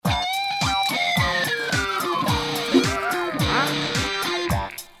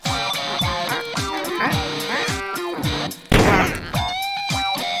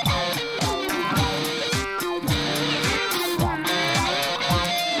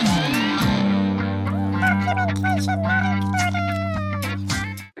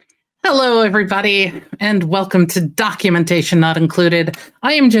Hello, everybody, and welcome to Documentation Not Included.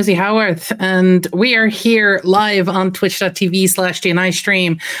 I am Josie Howarth, and we are here live on twitch.tv/DNI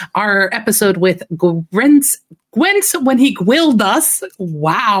stream. Our episode with Gwent when he gwilled us.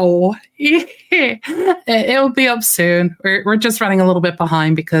 Wow. It'll be up soon. We're just running a little bit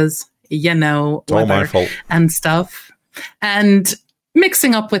behind because, it's all my fault. And stuff. And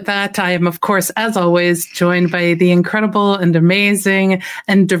mixing up with that, I am, of course, as always, joined by the incredible and amazing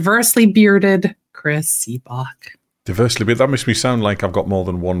and diversely bearded Chris Seabach. Diversely bearded? That makes me sound like I've got more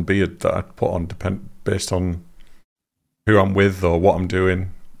than one beard that I put on based on who I'm with or what I'm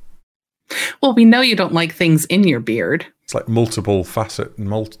doing. Well, we know you don't like things in your beard. It's like multiple facet,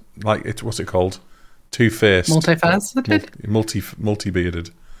 what's it called? Two-faced. Multifaceted?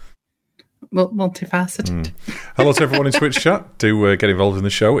 Multi-bearded. Multifaceted. Hello to everyone in Twitch chat. Do get involved in the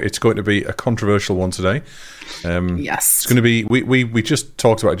show. It's going to be a controversial one today. Yes. It's going to be, we just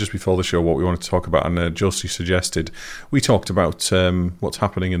talked about it just before the show what we wanted to talk about, and Josie suggested we talked about what's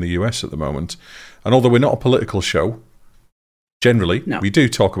happening in the US at the moment. And although we're not a political show, generally, we do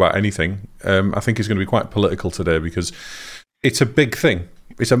talk about anything. I think it's going to be quite political today because it's a big thing.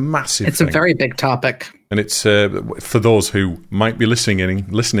 It's a massive thing. It's a very big topic. And it's, for those who might be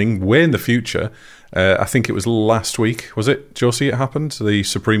listening way in the future, I think it was last week, was it, Josie, it happened? The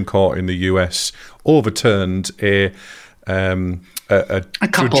Supreme Court in the US overturned a couple.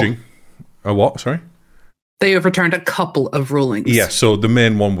 Judging. A what, sorry? They overturned a couple of rulings. Yeah, so the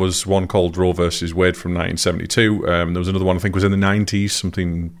main one was one called Roe versus Wade from 1972. There was another one, I think, was in the 90s,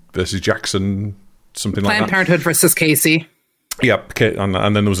 something versus Jackson, something like that. Planned Parenthood versus Casey. Yeah, and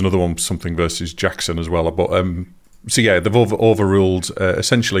then there was another one, something versus Jackson as well. But so yeah, they've overruled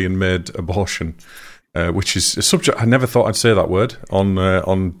essentially and made abortion, which is a subject I never thought I'd say that word on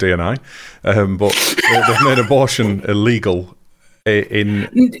DNI, but they've made abortion illegal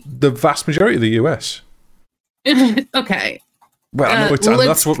in the vast majority of the US. Okay. Well,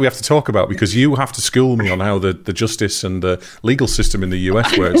 that's what we have to talk about because you have to school me on how the justice and the legal system in the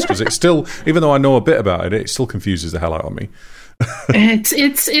US works because it's still, even though I know a bit about it, it still confuses the hell out of me.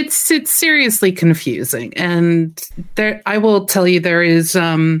 It's seriously confusing, and I will tell you there is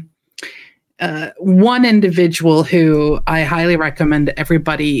one individual who I highly recommend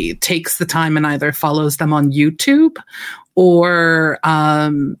everybody takes the time and either follows them on YouTube or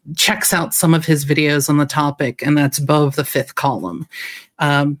checks out some of his videos on the topic, and that's Beau the Fifth Column.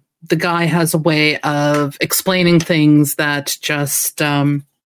 The guy has a way of explaining things that just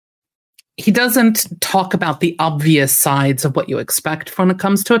he doesn't talk about the obvious sides of what you expect when it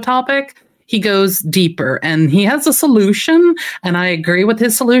comes to a topic. He goes deeper, and he has a solution, and I agree with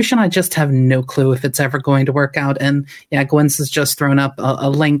his solution. I just have no clue if it's ever going to work out. And yeah, Gwen's has just thrown up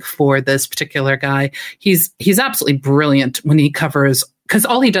a link for this particular guy. He's absolutely brilliant when he covers, because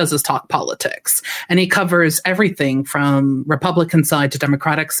all he does is talk politics, and he covers everything from Republican side to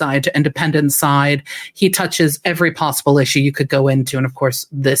Democratic side to independent side. He touches every possible issue you could go into. And of course,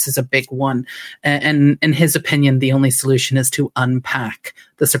 this is a big one. And in his opinion, the only solution is to unpack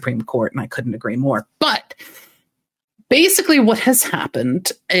the Supreme Court. And I couldn't agree more. But basically what has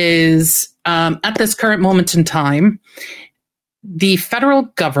happened is at this current moment in time, the federal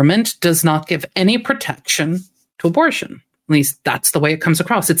government does not give any protection to abortion. At least that's the way it comes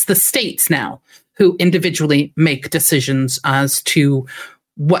across. It's the states now who individually make decisions as to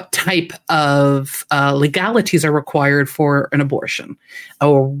what type of legalities are required for an abortion,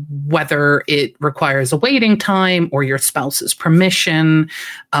 or whether it requires a waiting time or your spouse's permission,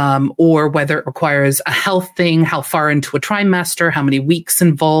 or whether it requires a health thing, how far into a trimester, how many weeks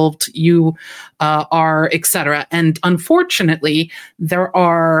involved you are, etc. And unfortunately, there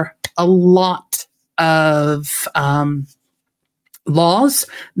are a lot of laws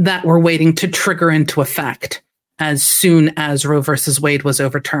that were waiting to trigger into effect as soon as Roe versus Wade was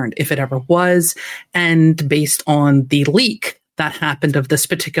overturned, if it ever was. And based on the leak that happened of this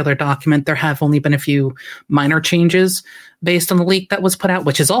particular document, there have only been a few minor changes based on the leak that was put out,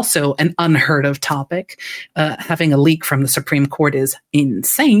 which is also an unheard of topic. Having a leak from the Supreme Court is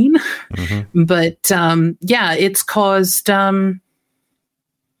insane. Mm-hmm. But yeah, it's caused a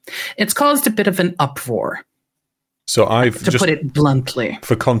bit of an uproar. So to put it bluntly,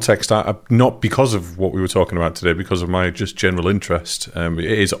 for context, not because of what we were talking about today, because of my just general interest. It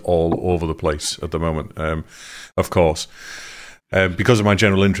is all over the place at the moment, of course. Because of my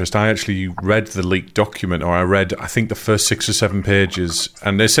general interest, I actually read the leaked document, or I think, the first 6 or 7 pages,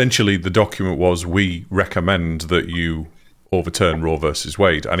 and essentially the document was, we recommend that you overturn Roe versus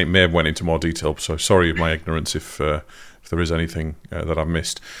Wade, and it may have went into more detail, so sorry of my ignorance if if there is anything that I've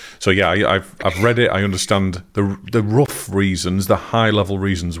missed. So yeah, I've read it. I understand the rough reasons, the high-level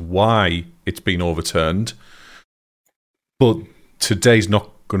reasons why it's been overturned. But today's not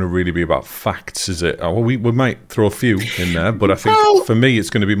going to really be about facts, is it? Well, we might throw a few in there, but I think for me it's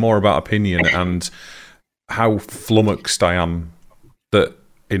going to be more about opinion and how flummoxed I am that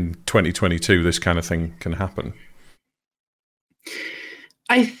in 2022 this kind of thing can happen.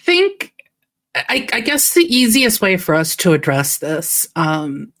 I think, I guess the easiest way for us to address this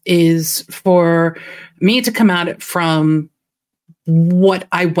is for me to come at it from what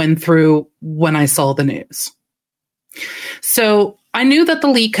I went through when I saw the news. So I knew that the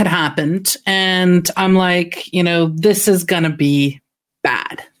leak had happened, and I'm like, this is going to be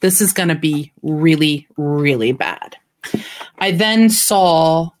bad. This is going to be really, really bad. I then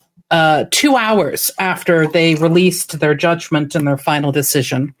saw 2 hours after they released their judgment and their final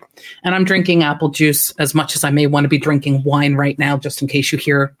decision, and I'm drinking apple juice as much as I may want to be drinking wine right now, just in case you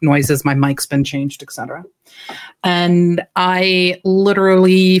hear noises, my mic's been changed, etc. And I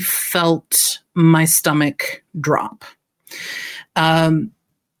literally felt my stomach drop.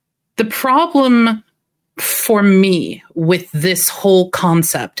 The problem for me with this whole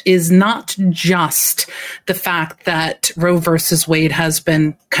concept is not just the fact that Roe versus Wade has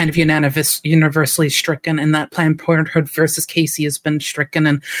been kind of universally stricken, and that Planned Parenthood versus Casey has been stricken,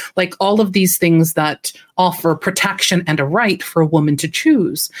 and like all of these things that offer protection and a right for a woman to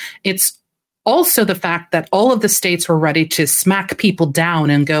choose. It's also the fact that all of the states were ready to smack people down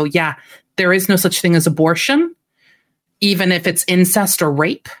and go, yeah, there is no such thing as abortion, even if it's incest or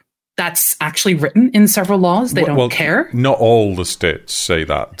rape. That's actually written in several laws. They don't care. Not all the states say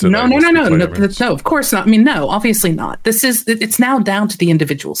that. No, of course not. I mean, no, obviously not. It's now down to the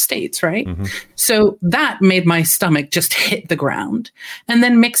individual states, right? Mm-hmm. So that made my stomach just hit the ground. And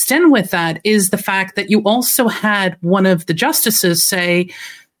then mixed in with that is the fact that you also had one of the justices say,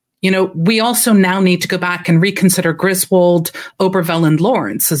 we also now need to go back and reconsider Griswold, Obergefell, and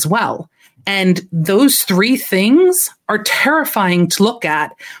Lawrence as well. And those three things are terrifying to look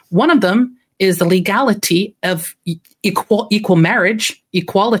at. One of them is the legality of equal marriage,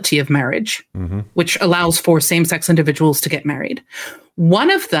 equality of marriage, mm-hmm. which allows for same-sex individuals to get married.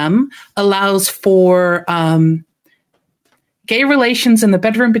 One of them allows for gay relations in the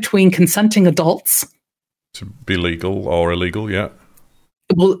bedroom between consenting adults. To be legal or illegal, yeah.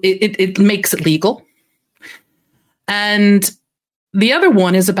 Well, it makes it legal. And the other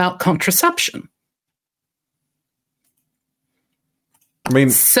one is about contraception.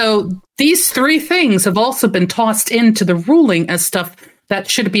 So these three things have also been tossed into the ruling as stuff that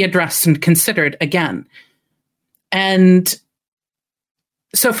should be addressed and considered again. And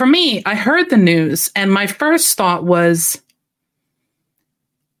so for me, I heard the news and my first thought was,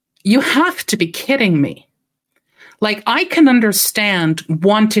 you have to be kidding me. Like, I can understand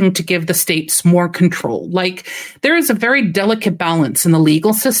wanting to give the states more control. Like, there is a very delicate balance in the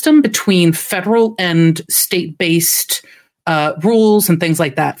legal system between federal and state-based rules and things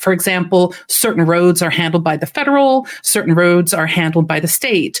like that. For example, certain roads are handled by the federal, certain roads are handled by the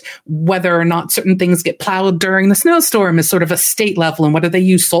state. Whether or not certain things get plowed during the snowstorm is sort of a state level, and whether they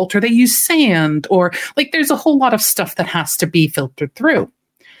use salt or they use sand, or like there's a whole lot of stuff that has to be filtered through.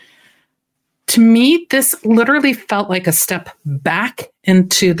 To me, this literally felt like a step back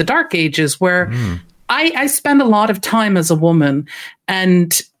into the dark ages where I spend a lot of time as a woman,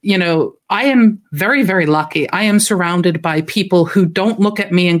 and, I am very, very lucky. I am surrounded by people who don't look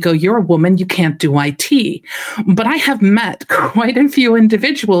at me and go, you're a woman, you can't do IT. But I have met quite a few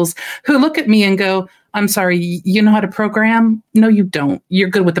individuals who look at me and go, I'm sorry, you know how to program? No, you don't. You're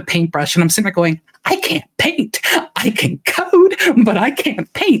good with the paintbrush. And I'm sitting there going, I can't paint. I can code, but I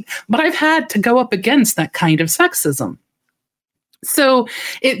can't paint. But I've had to go up against that kind of sexism. So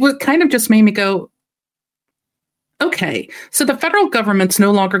it would kind of just made me go, okay, so the federal government's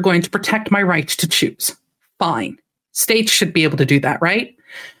no longer going to protect my right to choose. Fine. States should be able to do that, right?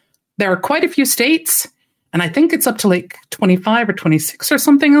 There are quite a few states, and I think it's up to like 25 or 26 or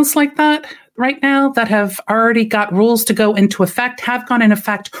something else like that right now, that have already got rules to go into effect, have gone in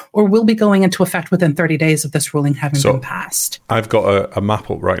effect, or will be going into effect within 30 days of this ruling having been passed. I've got a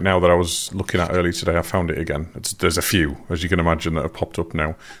map up right now that I was looking at earlier today. I found it again. There's a few, as you can imagine, that have popped up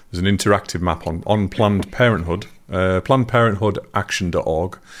now. There's an interactive map on Planned Parenthood,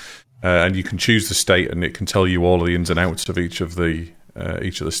 PlannedParenthoodAction.org, and you can choose the state, and it can tell you all of the ins and outs of each of the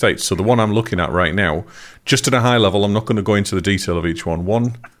states. So the one I'm looking at right now, just at a high level, I'm not going to go into the detail of each one.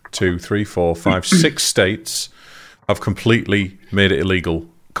 1, 2, 3, 4, 5, 6 states have completely made it illegal,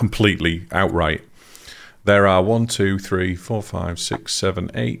 completely outright. There are 1, 2, 3, 4, 5, 6,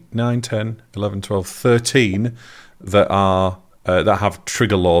 7, 8, 9, 10, 11, 12, 13 that are that have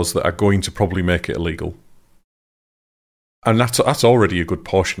trigger laws that are going to probably make it illegal, and that's already a good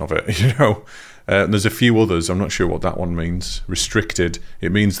portion of it, you know. And there's a few others. I'm not sure what that one means. Restricted.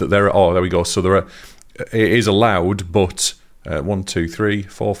 It means that there we go. So it is allowed, but 1, 2, 3,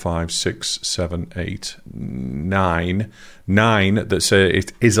 4, 5, 6, 7, 8, 9 that say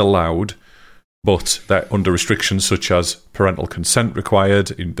it is allowed, but that under restrictions such as parental consent required.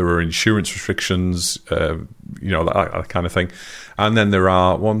 There are insurance restrictions, you know, that kind of thing. And then there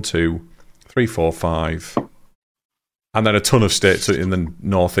are 1, 2, 3, 4, 5, and then a ton of states in the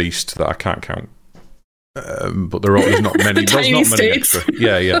northeast that I can't count. But there's not many. There's not many extra.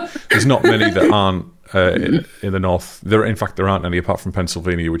 Yeah. There's not many that aren't in the north. In fact, there aren't any apart from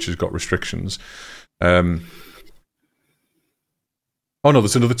Pennsylvania, which has got restrictions. Oh no,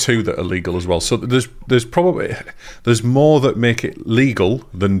 there's another 2 that are legal as well. So there's probably more that make it legal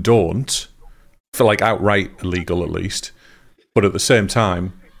than don't, for like outright illegal at least. But at the same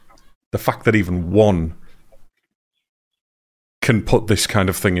time, the fact that even one can put this kind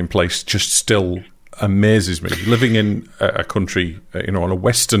of thing in place just still amazes me. Living in a country, you know, in a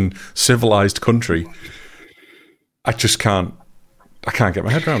Western civilized country, I can't get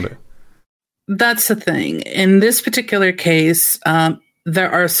my head around it. That's the thing. In this particular case,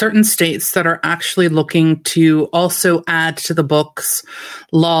 there are certain states that are actually looking to also add to the books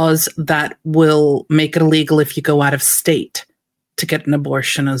laws that will make it illegal if you go out of state to get an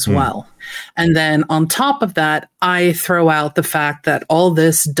abortion as well. And then on top of that, I throw out the fact that all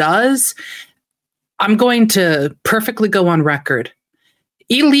this does, I'm going to perfectly go on record.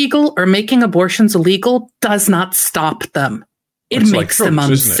 Illegal or making abortions illegal does not stop them. It makes them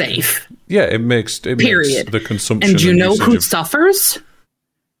unsafe. Yeah, it makes the consumption. And you know who suffers?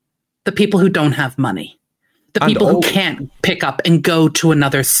 The people who don't have money. The people who can't pick up and go to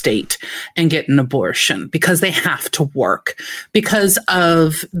another state and get an abortion because they have to work. Because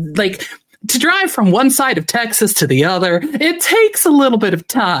of, like, to drive from one side of Texas to the other, it takes a little bit of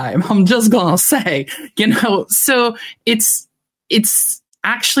time. I'm just going to say, you know, so it's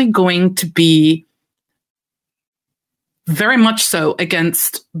actually going to be very much so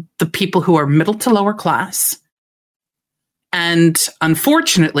against the people who are middle to lower class. And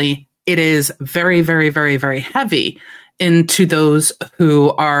unfortunately, it is very, very, very, very heavy into those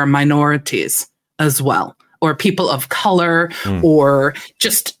who are minorities as well, or people of color, or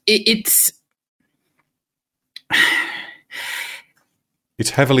just it's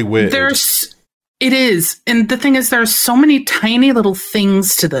heavily weighted. It is. And the thing is, there are so many tiny little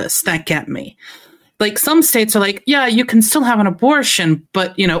things to this that get me. Like, some states are like, yeah, you can still have an abortion,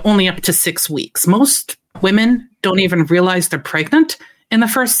 but, you know, only up to 6 weeks. Most women don't even realize they're pregnant in the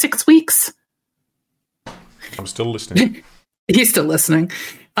first 6 weeks. I'm still listening. He's still listening.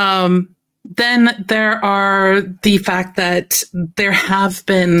 Then there are the fact that there have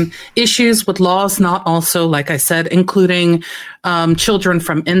been issues with laws, not also, like I said, including children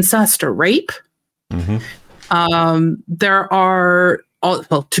from incest or rape. There are,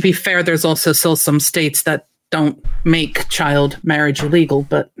 well, to be fair, there's also still some states that don't make child marriage illegal,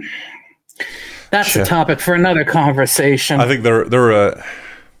 but that's a topic for another conversation. I think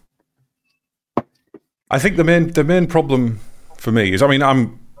I think the main problem for me is, I mean,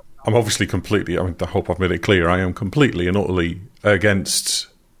 I'm obviously completely, I mean, I hope I've made it clear, I am completely and utterly against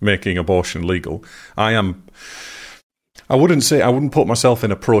making abortion legal. I wouldn't put myself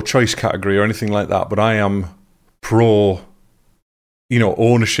in a pro-choice category or anything like that, but I am pro, you know,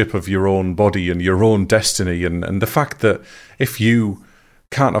 ownership of your own body and your own destiny, and the fact that if you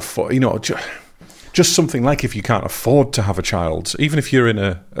can't afford, you know, just something like if you can't afford to have a child, even if you're in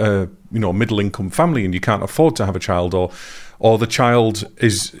a you know, middle income family and you can't afford to have a child, or the child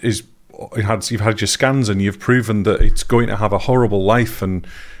you've had your scans and you've proven that it's going to have a horrible life, and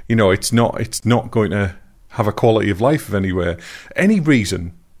you know it's not going to have a quality of life of any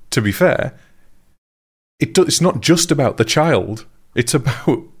reason. To be fair, it's not just about the child; it's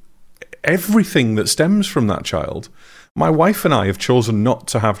about everything that stems from that child. My wife and I have chosen not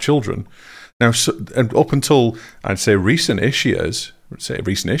to have children. Now, and up until, I'd say, recent-ish,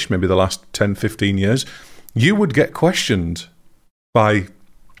 maybe the last 10, 15 years, you would get questioned by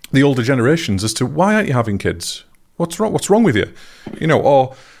the older generations as to, why aren't you having kids? What's wrong? What's wrong with you? You know,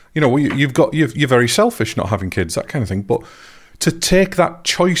 or, you know, you're very selfish not having kids, that kind of thing. But to take that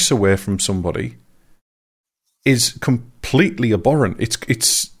choice away from somebody is completely abhorrent.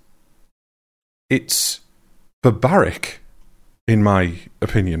 It's barbaric, in my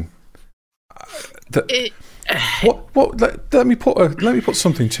opinion. Let me put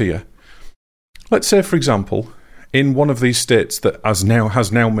something to you. Let's say, for example, in one of these states that has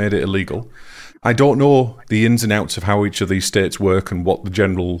now made it illegal, I don't know the ins and outs of how each of these states work and what the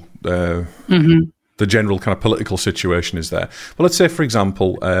general kind of political situation is there. But let's say, for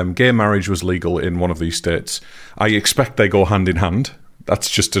example, gay marriage was legal in one of these states. I expect they go hand in hand. That's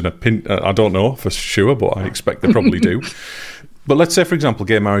just an opinion. I don't know for sure, but I expect they probably do. But let's say, for example,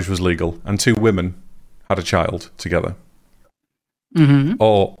 gay marriage was legal and two women had a child together.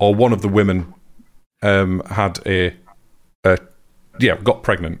 Or one of the women had got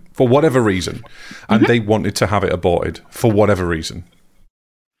pregnant for whatever reason, and they wanted to have it aborted for whatever reason.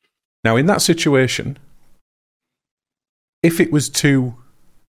 Now, in that situation, if it was two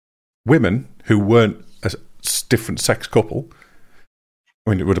women who weren't a different sex couple,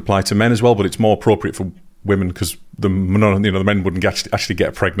 I mean, it would apply to men as well, but it's more appropriate for women because the men wouldn't actually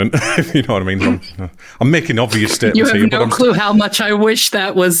get pregnant. If you know what I mean. I'm making obvious statements here. You have no clue how much I wish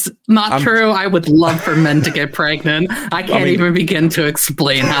that was not true. I would love for men to get pregnant. I can't even begin to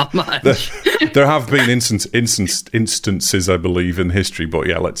explain how much. There have been instances, I believe, in history, but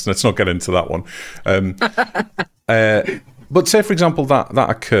yeah, let's not get into that one. But say, for example, that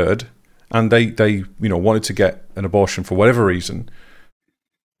occurred, and they wanted to get an abortion for whatever reason.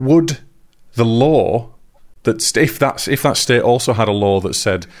 Would the law if that state also had a law that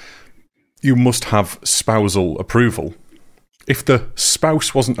said you must have spousal approval, if the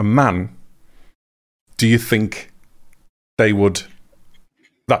spouse wasn't a man, do you think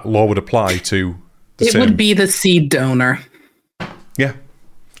that law would apply to the same? It would be the seed donor. Yeah.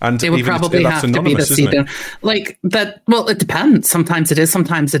 And it would probably have to be the seed donor. Like that, well, it depends. Sometimes it is,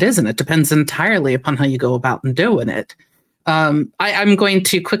 sometimes it isn't. It depends entirely upon how you go about and doing it. I'm going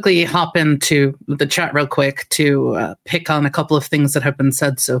to quickly hop into the chat real quick to pick on a couple of things that have been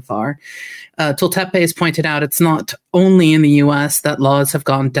said so far. Tultepe has pointed out it's not only in the US that laws have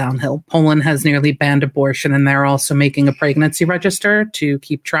gone downhill. Poland has nearly banned abortion, and they're also making a pregnancy register to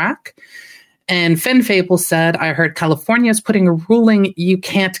keep track. And FinFable said, I heard California is putting a ruling you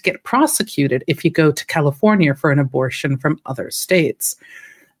can't get prosecuted if you go to California for an abortion from other states.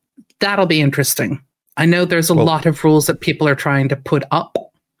 That'll be interesting. I know there's a lot of rules that people are trying to put up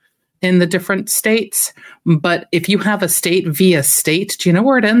in the different states, but if you have a state via state, do you know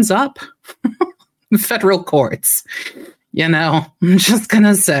where it ends up? Federal courts. I'm just going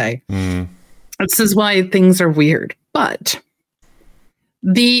to say. This is why things are weird. But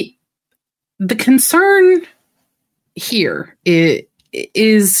the concern here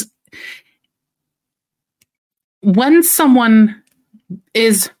is when someone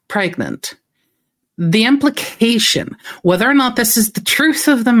is pregnant, the implication, whether or not this is the truth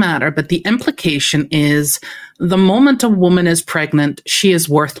of the matter, but the implication is the moment a woman is pregnant, she is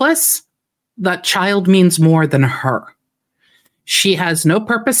worthless. That child means more than her. She has no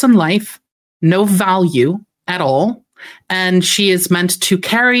purpose in life, no value at all, and she is meant to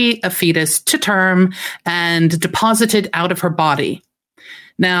carry a fetus to term and deposit it out of her body.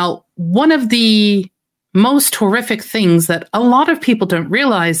 Now, one of the most horrific things that a lot of people don't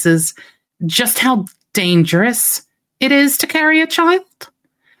realize is just how dangerous it is to carry a child.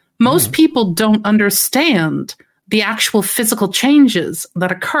 Most people don't understand the actual physical changes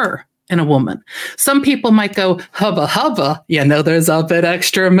that occur in a woman. Some people might go, hubba, hubba, there's a bit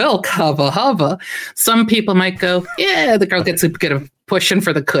extra milk, hubba, hubba. Some people might go, yeah, the girl gets a bit of pushing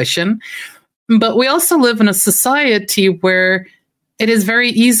for the cushion. But we also live in a society where it is very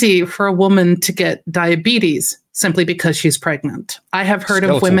easy for a woman to get diabetes simply because she's pregnant. I have heard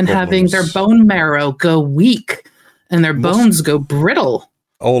of women having their bone marrow go weak and their bones go brittle.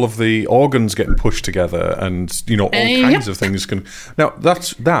 All of the organs getting pushed together, and all kinds of things can. Now that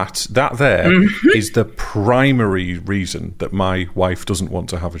is the primary reason that my wife doesn't want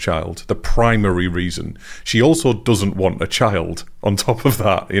to have a child. The primary reason. She also doesn't want a child on top of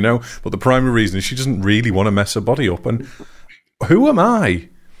that, But the primary reason is she doesn't really want to mess her body up. And who am I?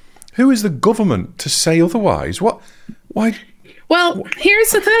 Who is the government to say otherwise? What? Why? Well, here's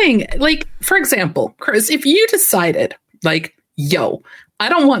the thing. Like, for example, Chris, if you decided, yo, I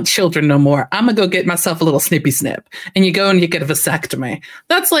don't want children no more, I'm going to go get myself a little snippy snip. And you go and you get a vasectomy.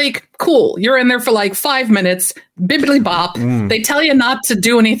 That's cool. You're in there for 5 minutes, bibbidi bop. They tell you not to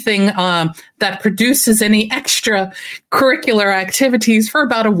do anything that produces any extra curricular activities for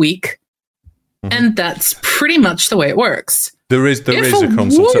about a week. And that's pretty much the way it works. There is a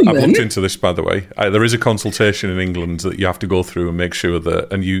consultation. I've looked into this, by the way. There is a consultation in England that you have to go through and make sure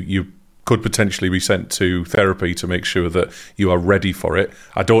that, and you could potentially be sent to therapy to make sure that you are ready for it.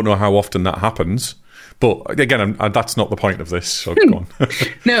 I don't know how often that happens, but again, that's not the point of this. So go on.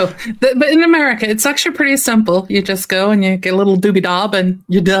 No, but in America, it's actually pretty simple. You just go and you get a little doobie-dob and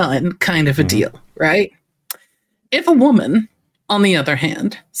you're done, kind of a deal, right? If a woman, on the other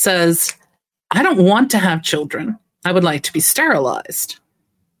hand, says, I don't want to have children. I would like to be sterilized,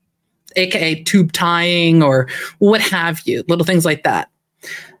 aka tube tying or what have you, little things like that.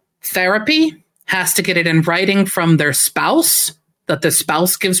 Therapy has to get it in writing from their spouse, that the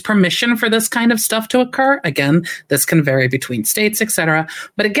spouse gives permission for this kind of stuff to occur. Again, this can vary between states, etc.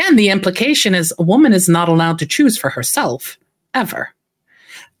 But again, the implication is a woman is not allowed to choose for herself, ever.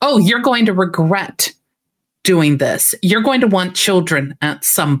 Oh, you're going to regret doing this. You're going to want children at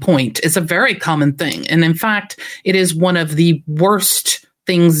some point is a very common thing. And in fact, it is one of the worst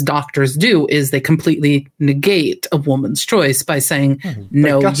things doctors do is they completely negate a woman's choice by saying,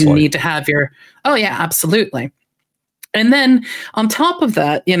 no, you need to have your, oh yeah, absolutely. And then on top of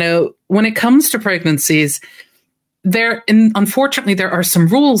that, you know, when it comes to pregnancies, unfortunately, there are some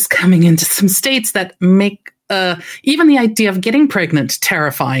rules coming into some states that make even the idea of getting pregnant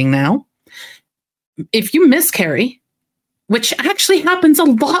terrifying now. If you miscarry, which actually happens a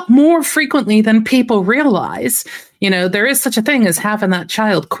lot more frequently than people realize, you know, there is such a thing as having that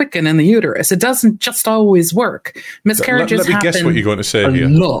child quicken in the uterus. It doesn't just always work. Miscarriages happen. Let me guess what you're going to say here. A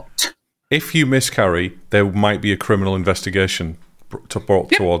lot. If you miscarry, there might be a criminal investigation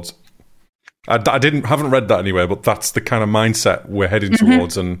brought towards. I haven't read that anywhere, but that's the kind of mindset we're heading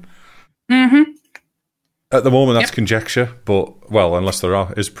towards. And at the moment, that's conjecture. But well, unless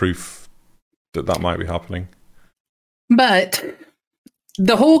there is proof that might be happening. But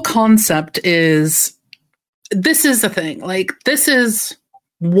the whole concept is, this is the thing. Like, this is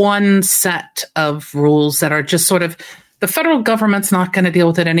one set of rules that are just sort of, the federal government's not going to deal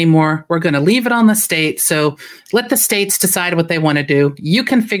with it anymore. We're going to leave it on the state. So let the states decide what they want to do. You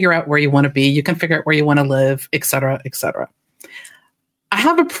can figure out where you want to be. You can figure out where you want to live, et cetera, et cetera. I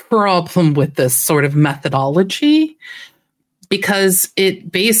have a problem with this sort of methodology because it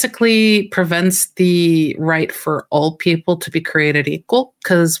basically prevents the right for all people to be created equal,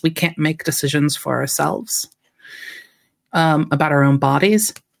 because we can't make decisions for ourselves about our own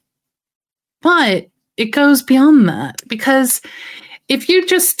bodies. But it goes beyond that, because if you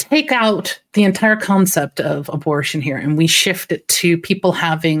just take out the entire concept of abortion here and we shift it to people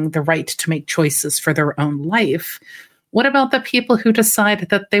having the right to make choices for their own life, what about the people who decide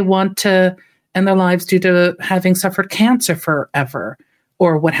that they want to end their lives due to having suffered cancer forever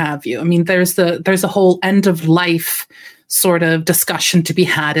or what have you? I mean, there's a whole end of life sort of discussion to be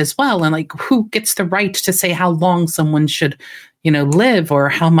had as well. And like, who gets the right to say how long someone should, you know, live or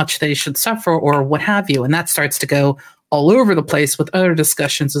how much they should suffer or what have you? And that starts to go all over the place with other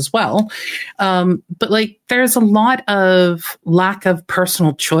discussions as well. But like, there's a lot of lack of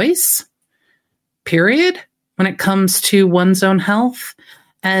personal choice, period, when it comes to one's own health.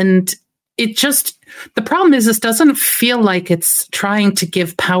 And it just, the problem is this doesn't feel like it's trying to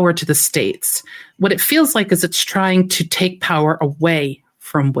give power to the states. What it feels like is it's trying to take power away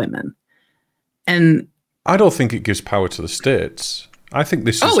from women. And I don't think it gives power to the states. I think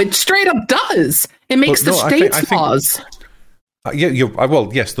this is... Oh, it straight up does. It makes the states laws. Well,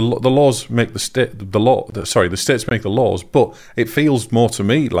 yes, the laws make the states make the laws, but it feels more to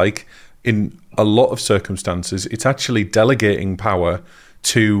me like in a lot of circumstances, it's actually delegating power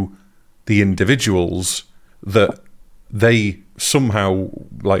to the individuals that they somehow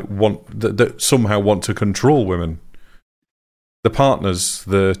that somehow want to control women. The partners,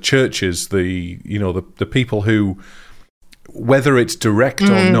 the churches, the people who, whether it's direct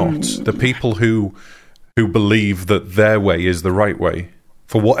or not, the people who believe that their way is the right way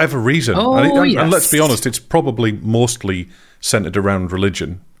for whatever reason. And let's be honest, it's probably mostly centered around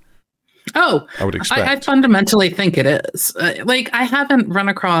religion. Oh, I would expect. I fundamentally think it is. I haven't run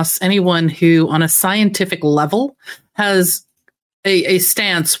across anyone who, on a scientific level, has a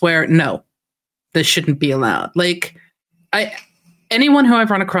stance where no, this shouldn't be allowed. Anyone who I've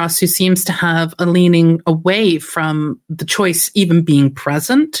run across who seems to have a leaning away from the choice even being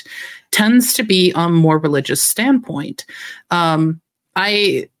present tends to be on more religious standpoint.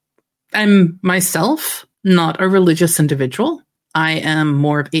 I am myself not a religious individual. I am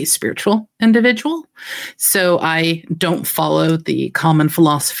more of a spiritual individual. So I don't follow the common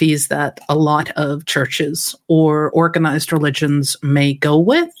philosophies that a lot of churches or organized religions may go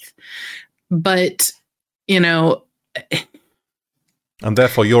with. But, and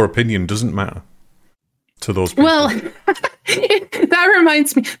therefore your opinion doesn't matter to those people. Well, that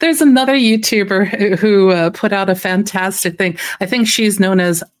reminds me, there's another YouTuber who put out a fantastic thing. I think she's known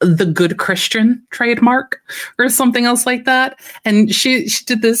as the Good Christian trademark or something else like that. And she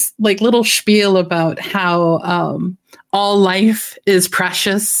did this little spiel about how all life is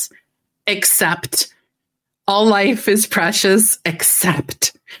precious, except all life is precious,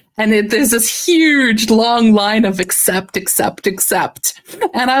 except. And there's this huge long line of accept.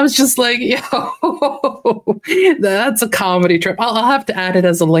 And I was just like, yo, that's a comedy trip. I'll have to add it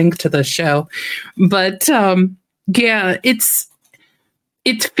as a link to the show. But yeah,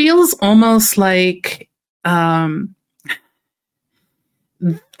 it feels almost like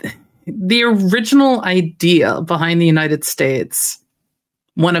the original idea behind the United States,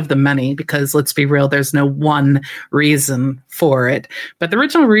 one of the many, because let's be real, there's no one reason for it. But the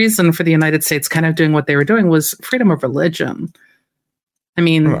original reason for the United States kind of doing what they were doing was freedom of religion. I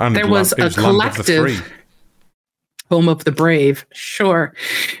mean, there was a collective home of the brave, sure.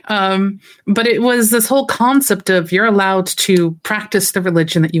 But it was this whole concept of you're allowed to practice the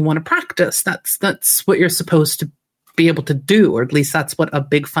religion that you want to practice. That's what you're supposed to be able to do, or at least that's what a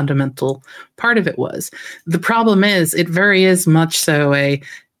big fundamental part of it was. The problem is it very is much so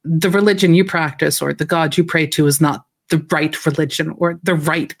the religion you practice or the God you pray to is not the right religion or the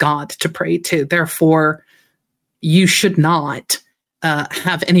right God to pray to. Therefore, you should not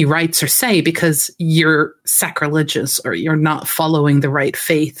have any rights or say because you're sacrilegious or you're not following the right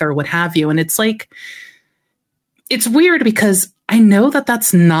faith or what have you. And it's like, it's weird because I know that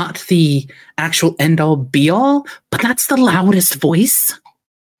that's not the actual end all be all, but that's the loudest voice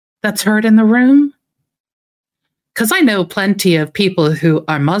that's heard in the room. Because I know plenty of people who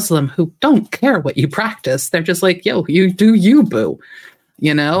are Muslim who don't care what you practice. They're just like, yo, you do you, boo.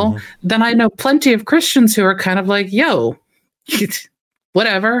 You know? Mm-hmm. Then I know plenty of Christians who are kind of like, yo,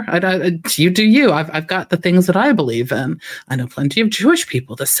 whatever, you do you. I've got the things that I believe in. I know plenty of Jewish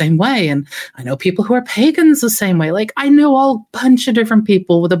people the same way, and I know people who are pagans the same way. Like, I know a bunch of different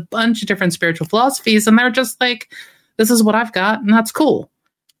people with a bunch of different spiritual philosophies, and they're just like, this is what I've got, and that's cool.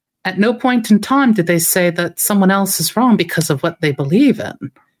 At no point in time did they say that someone else is wrong because of what they believe in.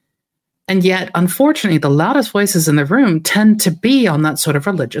 And yet, unfortunately, the loudest voices in the room tend to be on that sort of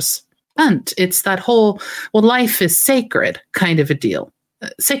religious bent. It's that whole, well, life is sacred kind of a deal.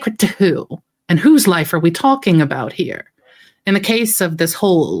 Sacred to who? And whose life are we talking about here? In the case of this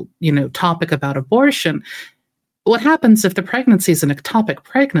whole, topic about abortion, what happens if the pregnancy is an ectopic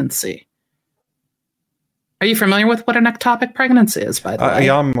pregnancy? Are you familiar with what an ectopic pregnancy is, by the way?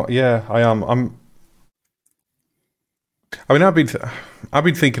 I am. I mean, I've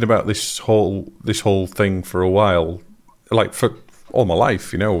been thinking about this whole thing for a while, like for all my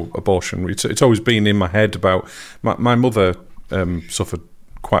life. Abortion. It's always been in my head. About my mother suffered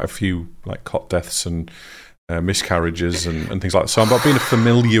quite a few like cot deaths and miscarriages and things like that. So I've been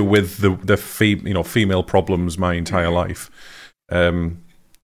familiar with the female problems my entire life.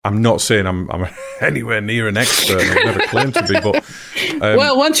 I'm not saying I'm anywhere near an expert. I've never claimed to be, but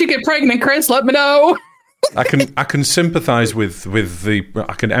well, once you get pregnant, Chris, let me know. I can sympathise with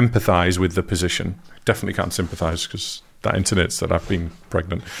I can empathise with the position. Definitely can't sympathise because that intimates that I've been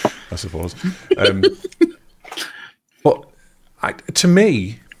pregnant, I suppose. But to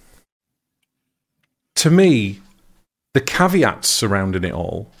me, the caveats surrounding it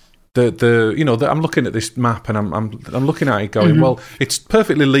all, I'm looking at this map and I'm looking at it going, well, it's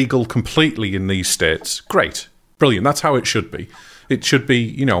perfectly legal completely in these states. Great, brilliant. That's how it should be. It should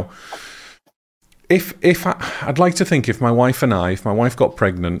be, I'd like to think if my wife got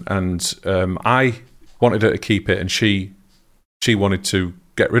pregnant and I wanted her to keep it and she wanted to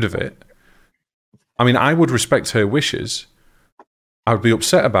get rid of it, I mean, I would respect her wishes. I would be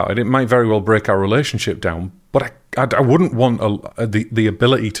upset about it. It might very well break our relationship down, but I wouldn't want the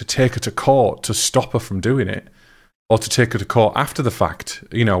ability to take her to court to stop her from doing it, or to take her to court after the fact,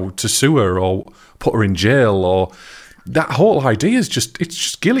 to sue her or put her in jail. Or that whole idea is it's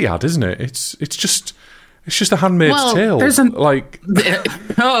just Gilead, isn't it? It's just a Handmaid's Tale.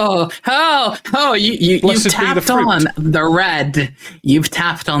 You've tapped on the red. You've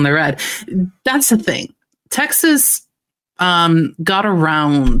tapped on the red. That's the thing. Texas got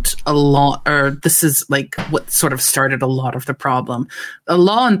around a lot, or this is like what sort of started a lot of the problem. The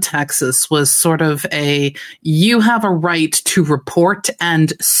law in Texas was sort of you have a right to report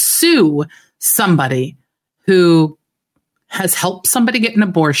and sue somebody who has helped somebody get an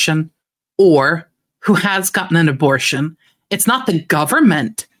abortion or who has gotten an abortion. It's not the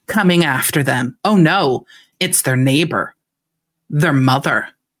government coming after them. Oh no, it's their neighbor, their mother,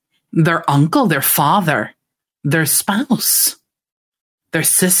 their uncle, their father, their spouse, their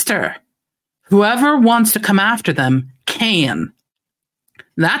sister. Whoever wants to come after them can.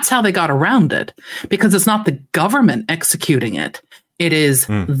 That's how they got around it, because it's not the government executing it. It is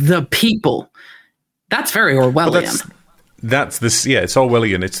the people. That's very Orwellian. It's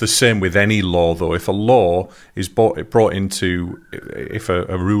Orwellian. It's the same with any law, though. If a law is brought into, if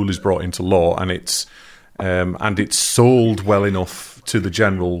a rule is brought into law and it's and it's sold well enough to the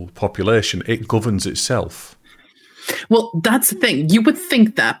general population, it governs itself. Well, that's the thing. You would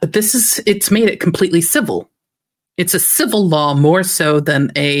think that, but it's made it completely civil. It's a civil law more so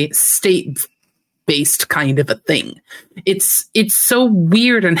than a state-based kind of a thing. It's so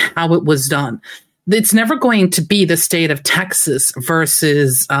weird in how it was done. It's never going to be the state of Texas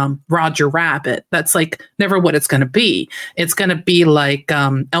versus Roger Rabbit. That's like never what it's going to be. It's going to be like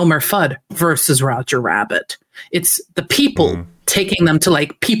Elmer Fudd versus Roger Rabbit. It's the people taking them to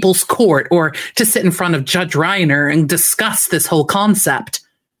like people's court or to sit in front of Judge Reiner and discuss this whole concept.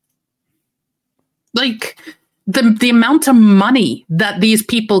 Like the amount of money that these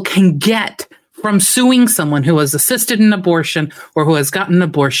people can get from suing someone who has assisted an abortion or who has gotten an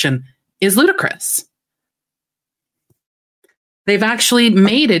abortion is ludicrous. They've actually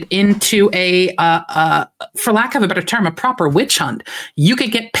made it into a, for lack of a better term, a proper witch hunt. You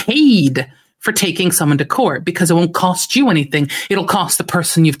could get paid for taking someone to court because it won't cost you anything. It'll cost the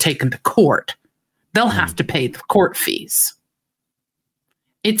person you've taken to court. They'll have to pay the court fees.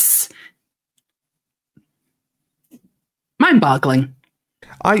 It's mind-boggling.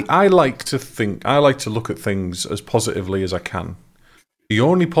 I like to look at things as positively as I can. The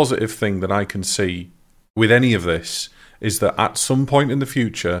only positive thing that I can see with any of this is that at some point in the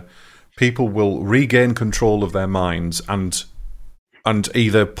future, people will regain control of their minds and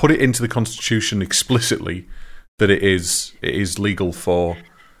either put it into the Constitution explicitly that it is legal for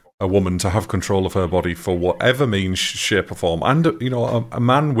a woman to have control of her body for whatever means, shape, or form, and a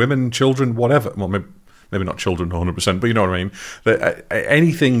man, women, children, whatever. Well, maybe not children 100%, but you know what I mean. That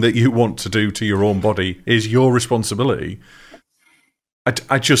anything that you want to do to your own body is your responsibility.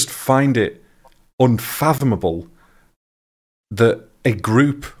 I just find it unfathomable that a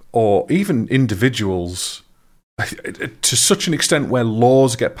group or even individuals, to such an extent where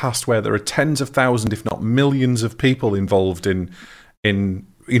laws get passed where there are tens of thousands, if not millions, of people involved in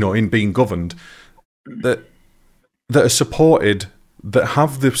being governed, that are supported, that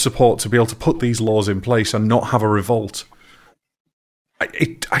have the support to be able to put these laws in place and not have a revolt.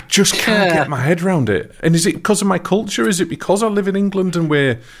 I just can't get my head around it. And is it because of my culture? Is it because I live in England and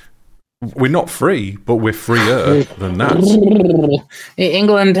we're not free, but we're freer than that?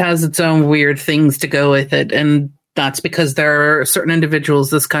 England has its own weird things to go with it, and that's because there are certain individuals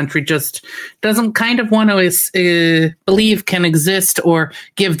this country just doesn't kind of want to believe can exist or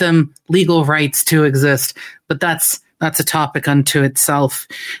give them legal rights to exist. But that's a topic unto itself.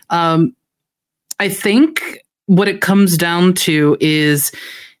 I think what it comes down to is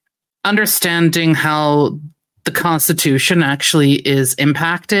understanding how the Constitution actually is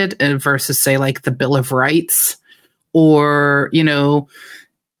impacted versus, say, like the Bill of Rights, or,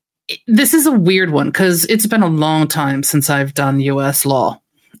 this is a weird one because it's been a long time since I've done U.S. law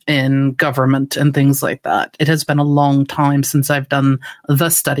in government and things like that. It has been a long time since I've done the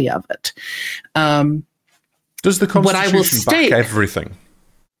study of it. Does the Constitution back everything?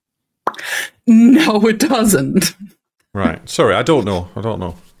 No, it doesn't. Right. Sorry, I don't know.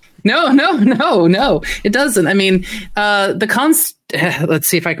 No, it doesn't. I mean, let's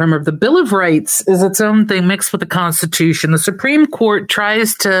see if I can remember. The Bill of Rights is its own thing mixed with the Constitution. The Supreme Court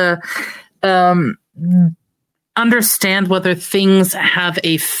tries to understand whether things have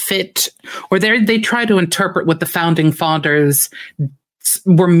a fit, or they try to interpret what the founding fathers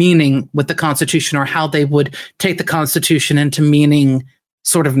were meaning with the Constitution, or how they would take the Constitution into meaning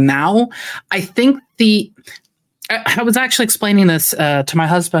sort of now. I think I was actually explaining this to my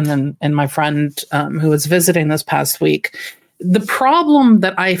husband and my friend who was visiting this past week. The problem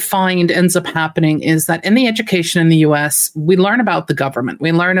that I find ends up happening is that in the education in the U.S., we learn about the government.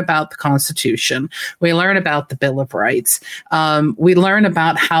 We learn about the Constitution. We learn about the Bill of Rights. We learn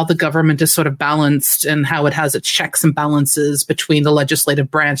about how the government is sort of balanced and how it has its checks and balances between the legislative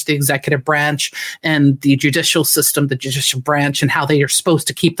branch, the executive branch, and the judicial system, the judicial branch, and how they are supposed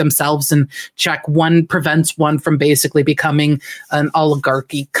to keep themselves in check. One prevents one from basically becoming an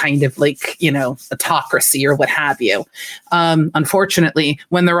oligarchy, kind of like, autocracy or what have you. Unfortunately,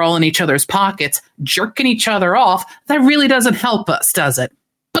 when they're all in each other's pockets, jerking each other off, that really doesn't help us, does it?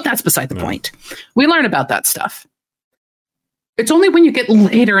 But that's beside the point. We learn about that stuff. It's only when you get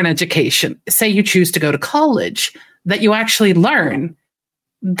later in education, say you choose to go to college, that you actually learn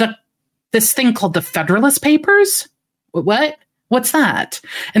this thing called the Federalist Papers. What? What's that?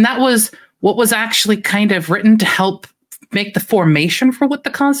 And that was what was actually kind of written to help make the formation for what the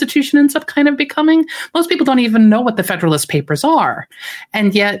Constitution ends up kind of becoming. Most people don't even know what the Federalist Papers are.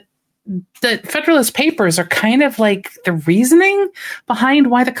 And yet the Federalist Papers are kind of like the reasoning behind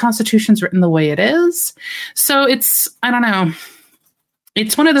why the Constitution's written the way it is. So I don't know.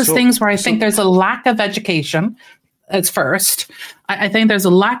 It's one of those things where I think there's a lack of education as first. I think there's a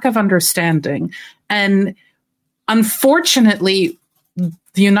lack of understanding. And unfortunately, the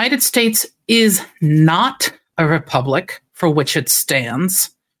United States is not a republic for which it stands,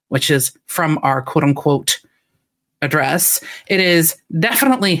 which is from our quote unquote address. It is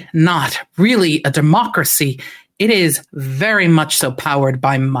definitely not really a democracy. It is very much so powered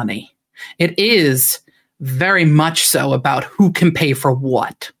by money. It is very much so about who can pay for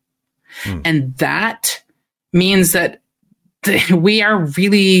what. And that means that we are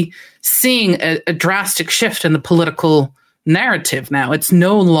really seeing a drastic shift in the political narrative now. It's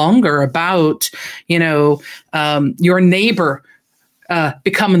no longer about, your neighbor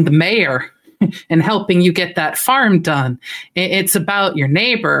becoming the mayor and helping you get that farm done. It's about your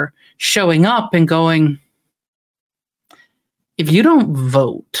neighbor showing up and going, if you don't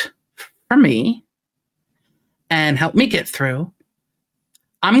vote for me and help me get through,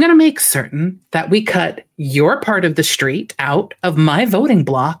 I'm going to make certain that we cut your part of the street out of my voting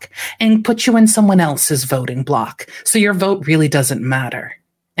block and put you in someone else's voting block. So your vote really doesn't matter.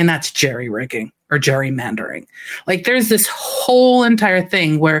 And that's jerry-rigging or gerrymandering. Like, there's this whole entire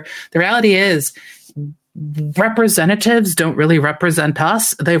thing where the reality is representatives don't really represent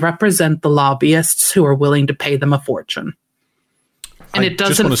us. They represent the lobbyists who are willing to pay them a fortune. And it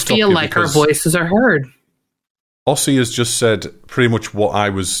doesn't feel like our voices are heard. Ossie has just said pretty much what I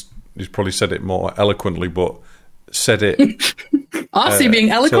was. He's probably said it more eloquently, but said it. Ossie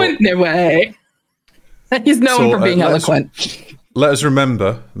being eloquent? No way. He's known for being eloquent. Let us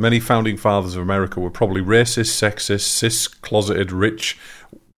remember, many founding fathers of America were probably racist, sexist, cis-closeted, rich,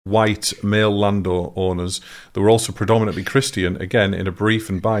 white, male landowners. They were also predominantly Christian, again, in a brief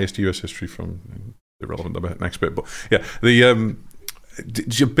and biased US history from irrelevant the next bit. But yeah,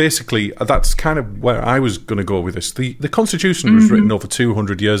 basically, that's kind of where I was going to go with this. The Constitution was written over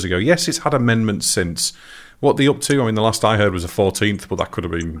 200 years ago. Yes, it's had amendments since. What they up to? I mean, the last I heard was the 14th, but that could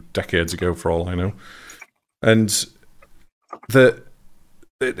have been decades ago for all I know. And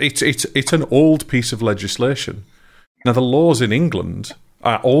it's an old piece of legislation. Now, the laws in England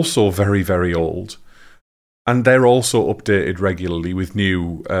are also very, very old. And they're also updated regularly with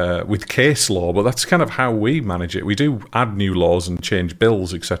new, with case law, but that's kind of how we manage it. We do add new laws and change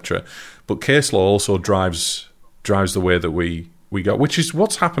bills, etc. But case law also drives the way that we go, which is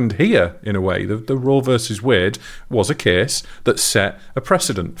what's happened here in a way. The Roe versus Wade was a case that set a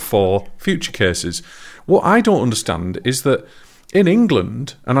precedent for future cases. What I don't understand is that in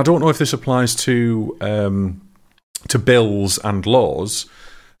England, and I don't know if this applies to bills and laws.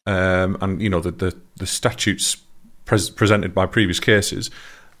 And the statutes presented by previous cases,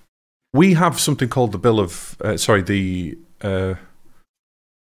 we have something called the Bill of the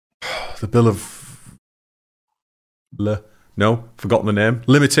Bill of forgotten the name.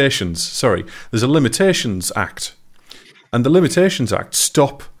 Limitations. Sorry, there's a Limitations Act, and the Limitations Act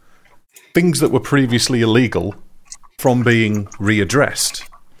stop things that were previously illegal from being readdressed.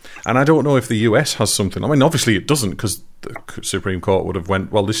 And I don't know if the US has something. I mean, obviously it doesn't, because the Supreme Court would have went,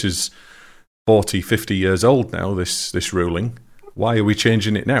 well, this is 40, 50 years old now, this ruling. Why are we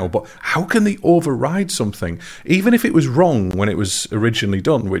changing it now? But how can they override something? Even if it was wrong when it was originally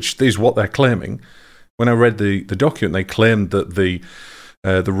done, which is what they're claiming. When I read the document, they claimed that the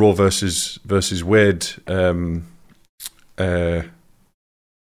Roe versus Wade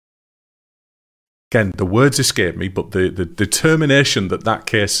again, the words escape me, but the determination that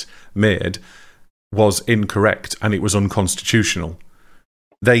case made was incorrect and it was unconstitutional.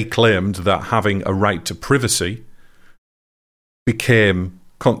 They claimed that having a right to privacy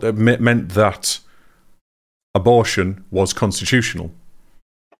meant that abortion was constitutional.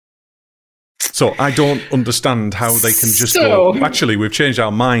 So I don't understand how they can just go, actually, we've changed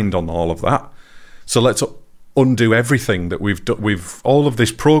our mind on all of that. So let's undo everything that we've done, all of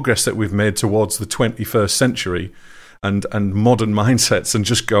this progress that we've made towards the 21st century and modern mindsets, and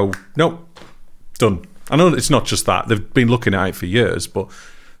just go, nope, done. I know it's not just that. They've been looking at it for years, but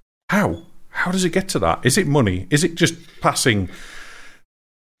how? How does it get to that? Is it money? Is it just passing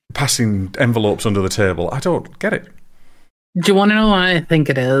envelopes under the table? I don't get it. Do you want to know why I think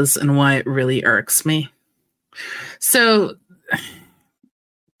it is and why it really irks me? So,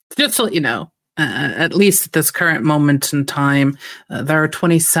 just to let you know, at least at this current moment in time, there are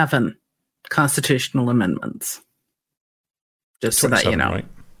 27 constitutional amendments. Just so that you know. Right?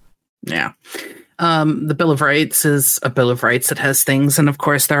 Yeah. The Bill of Rights is a Bill of Rights that has things, and of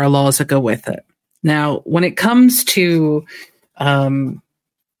course there are laws that go with it. Now, when it comes to a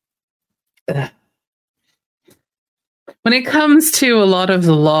lot of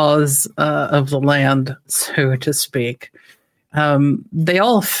the laws of the land, so to speak, they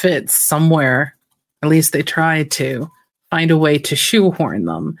all fit somewhere. At least they try to find a way to shoehorn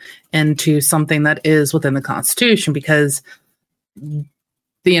them into something that is within the Constitution, because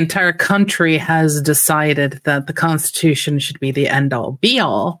the entire country has decided that the Constitution should be the end-all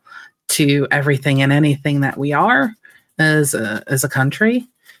be-all to everything and anything that we are as a country.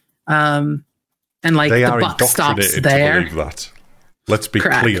 And like they the are buck stops indoctrinated there. to believe that. Let's be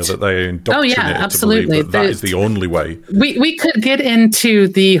Correct. clear that they are indoctrinated absolutely. to believe that is the only way. We could get into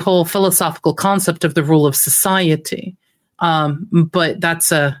the whole philosophical concept of the rule of society, but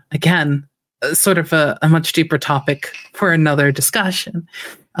that's again sort of a much deeper topic for another discussion.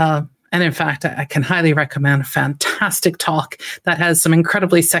 And in fact, I can highly recommend a fantastic talk that has some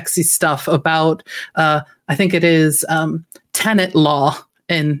incredibly sexy stuff about, I think it is tenant law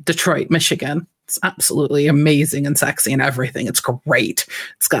in Detroit, Michigan. It's absolutely amazing and sexy and everything. It's great.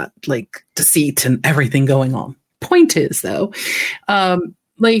 It's got like deceit and everything going on. Point is, though,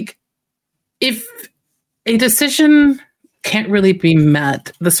 like if a decision can't really be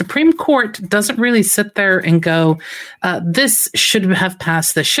met, the Supreme Court doesn't really sit there and go, this should have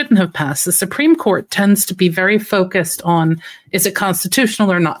passed, this shouldn't have passed. The Supreme Court tends to be very focused on, is it constitutional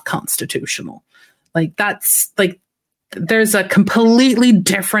or not constitutional? Like that's like, there's a completely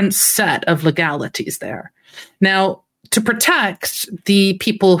different set of legalities there. Now, to protect the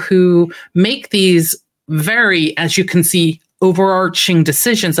people who make these very, as you can see, overarching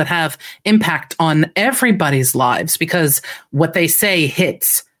decisions that have impact on everybody's lives, because what they say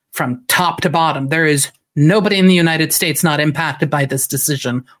hits from top to bottom. There is nobody in the United States not impacted by this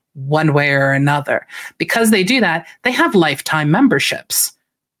decision one way or another. Because they do that, they have lifetime memberships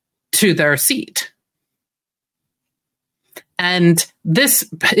to their seat. And this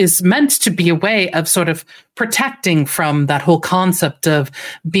is meant to be a way of sort of protecting from that whole concept of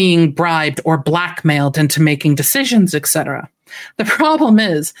being bribed or blackmailed into making decisions, etc. The problem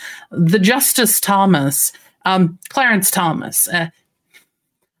is the Justice Thomas, Clarence Thomas,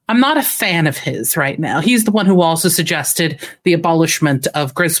 I'm not a fan of his right now. He's the one who also suggested the abolishment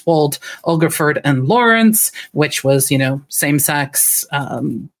of Griswold, Ogleford, and Lawrence, which was, same sex,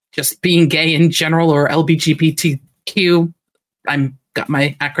 just being gay in general, or LGBTQ. I'm got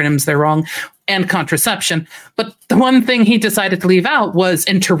my acronyms there wrong, and contraception. But the one thing he decided to leave out was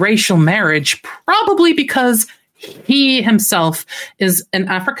interracial marriage, probably because he himself is an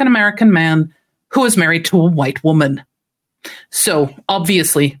African-American man who is married to a white woman. So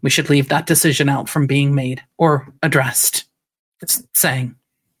obviously we should leave that decision out from being made or addressed. Just saying.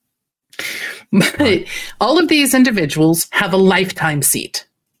 But all of these individuals have a lifetime seat,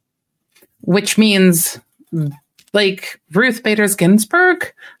 which means like Ruth Bader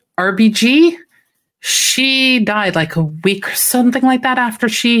Ginsburg, RBG, she died like a week or something like that after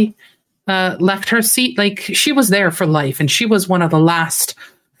she left her seat. Like she was there for life, and she was one of the last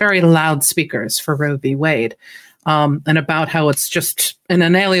very loud speakers for Roe v. Wade, and about how it's just an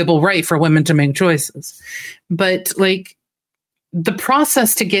inalienable right for women to make choices. But like the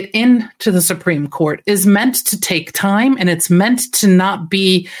process to get into the Supreme Court is meant to take time, and it's meant to not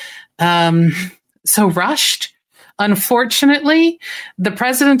be so rushed. Unfortunately, the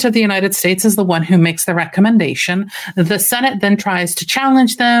President of the United States is the one who makes the recommendation. The Senate then tries to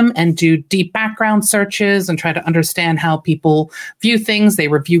challenge them and do deep background searches and try to understand how people view things. They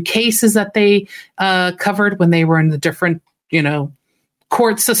review cases that they covered when they were in the different,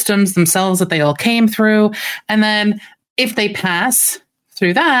 court systems themselves that they all came through. And then if they pass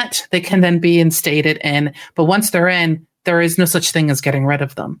through that, they can then be instated in. But once they're in, there is no such thing as getting rid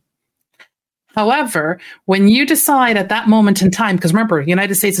of them. However, when you decide at that moment in time, because remember, the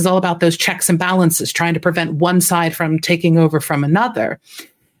United States is all about those checks and balances, trying to prevent one side from taking over from another.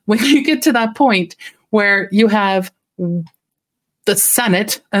 When you get to that point where you have the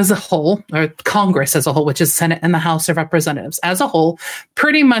Senate as a whole, or Congress as a whole, which is Senate and the House of Representatives as a whole,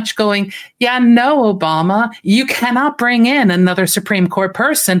 pretty much going, yeah, no, Obama, you cannot bring in another Supreme Court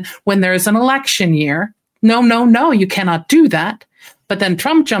person when there's an election year. No, you cannot do that. But then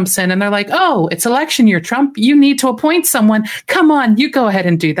Trump jumps in and they're like, oh, it's election year, Trump. You need to appoint someone. Come on, you go ahead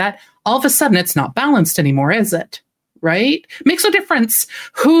and do that. All of a sudden, it's not balanced anymore, is it? Right? Makes no difference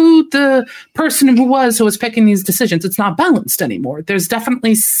who the person who was picking these decisions. It's not balanced anymore. There's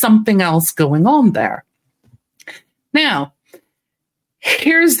definitely something else going on there. Now,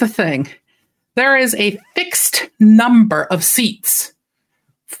 here's the thing. There is a fixed number of seats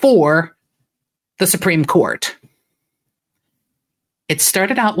for the Supreme Court. It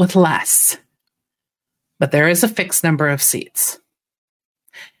started out with less, but there is a fixed number of seats.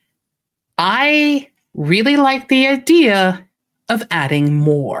 I really like the idea of adding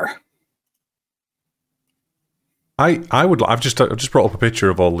more. I would. I've just brought up a picture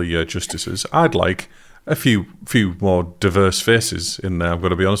of all the justices. I'd like a few more diverse faces in there. I've got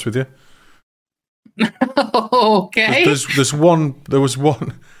to be honest with you. Okay. There's one. There was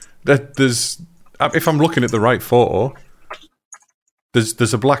one. There's. If I'm looking at the right photo,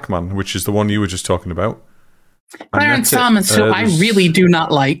 there's a black man, which is the one you were just talking about. Clarence Thomas, who I really do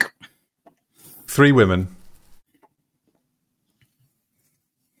not like. 3 women.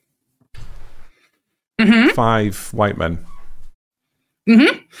 Mm-hmm. 5 white men.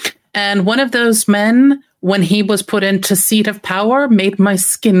 Mm-hmm. And one of those men, when he was put into seat of power, made my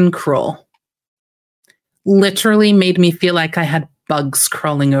skin crawl. Literally made me feel like I had bugs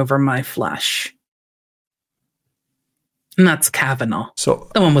crawling over my flesh. And that's Kavanaugh. So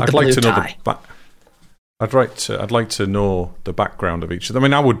the one with the blue tie. I'd like to know the background of each of them. I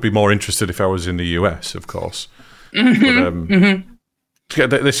mean, I would be more interested if I was in the US, of course. Mm-hmm.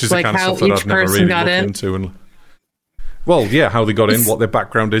 But, this is like the kind of stuff that I've never really looked into. And well, yeah, how they got in, what their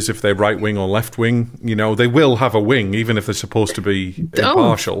background is, if they're right wing or left wing. You know, they will have a wing, even if they're supposed to be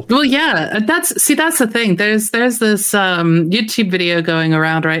impartial. Well, yeah, that's the thing. There's this YouTube video going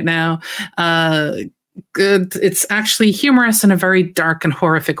around right now. It's actually humorous in a very dark and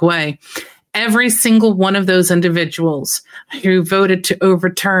horrific way. Every single one of those individuals who voted to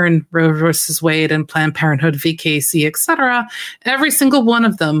overturn Roe versus Wade and Planned Parenthood v. Casey, etc., every single one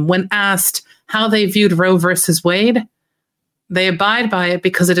of them, when asked how they viewed Roe versus Wade, they abide by it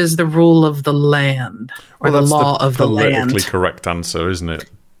because it is the rule of the land, or the law of the land. That's the politically correct answer, isn't it?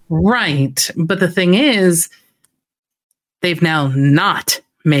 Right. But the thing is, they've now not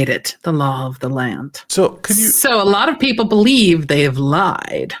made it the law of the land. So a lot of people believe they have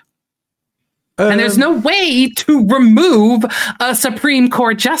lied. And there's no way to remove a Supreme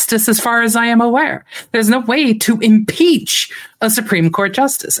Court justice, as far as I am aware. There's no way to impeach a Supreme Court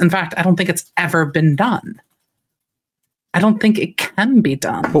justice. In fact, I don't think it's ever been done. I don't think it can be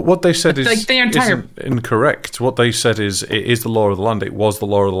done. But what they said isn't incorrect. What they said is it is the law of the land. It was the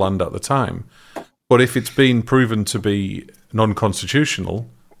law of the land at the time. But if it's been proven to be non-constitutional,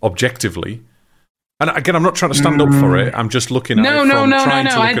 objectively, and again, I'm not trying to stand up for it. I'm just looking at it from trying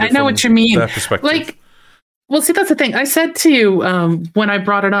to look at it I know what you mean. Their perspective. Like, well, see, that's the thing. I said to you when I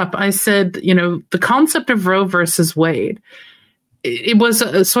brought it up, I said, the concept of Roe versus Wade, it was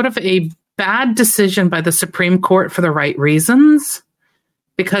a sort of a bad decision by the Supreme Court for the right reasons,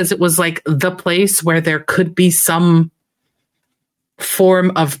 because it was like the place where there could be some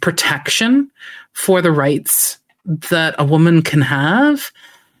form of protection for the rights that a woman can have.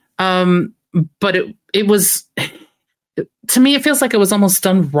 But it was, to me, it feels like it was almost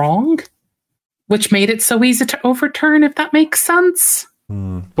done wrong, which made it so easy to overturn, if that makes sense.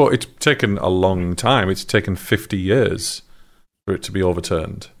 But it's taken a long time. It's taken 50 years for it to be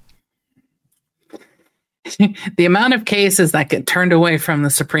overturned. The amount of cases that get turned away from the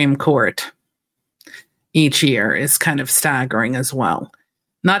Supreme Court each year is kind of staggering as well.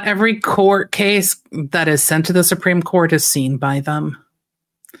 Not every court case that is sent to the Supreme Court is seen by them.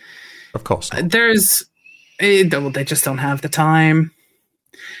 Of course not. They just don't have the time.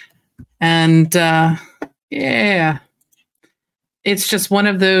 And, yeah, it's just one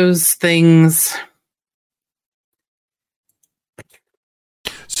of those things.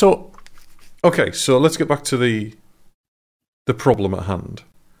 So, okay, so let's get back to the problem at hand.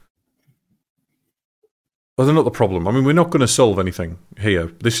 Well, they're not the problem. I mean, we're not going to solve anything here.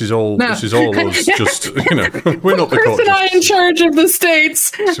 This is all us just, we're not the court. The person in charge of the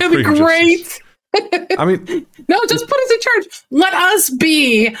states. It'd be great. I mean, no, just put us in charge. Let us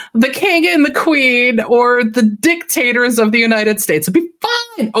be the king and the queen, or the dictators of the United States. It'd be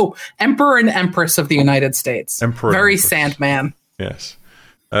fine. Oh, emperor and empress of the United States. Emperor, very empress. Sandman. Yes.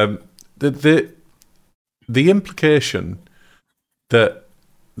 The implication that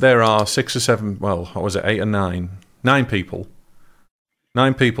there are 6 or 7, well, what was it, 8 or 9? 9 people.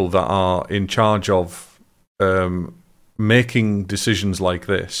 9 people that are in charge of making decisions like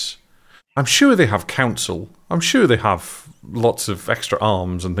this. I'm sure they have counsel. I'm sure they have lots of extra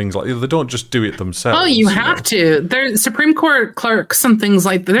arms and things like that. They don't just do it themselves. Oh, you have to. There's Supreme Court clerks and things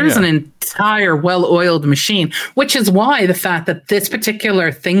like that. There's an entire well-oiled machine, which is why the fact that this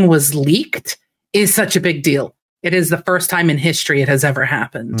particular thing was leaked is such a big deal. It is the first time in history it has ever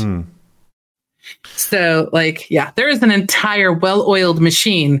happened. So, there is an entire well-oiled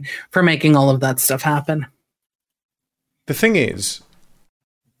machine for making all of that stuff happen. The thing is,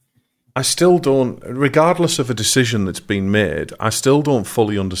 I still don't, regardless of a decision that's been made, I still don't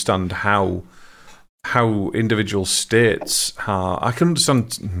fully understand how individual states are. I can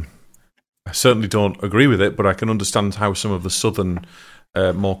understand, I certainly don't agree with it, but I can understand how some of the southern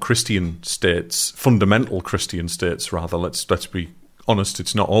more Christian states, fundamental Christian states, rather. Let's be honest.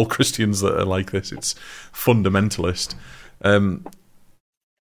 It's not all Christians that are like this. It's fundamentalist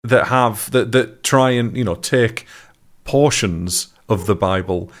that try and take portions of the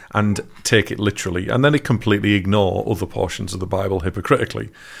Bible and take it literally, and then completely ignore other portions of the Bible hypocritically.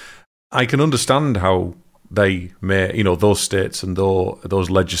 I can understand how they may, those states and those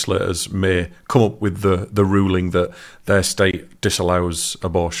legislators may come up with the ruling that their state disallows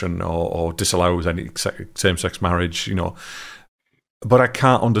abortion or disallows any same-sex marriage, But I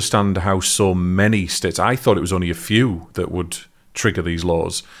can't understand how so many states, I thought it was only a few that would trigger these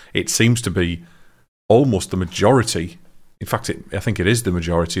laws. It seems to be almost the majority. In fact, I think it is the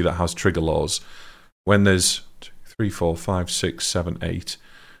majority that has trigger laws. When there's 3, 4, 5, 6, 7, 8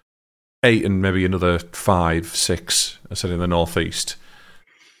 and maybe another 5, 6, I said in the Northeast.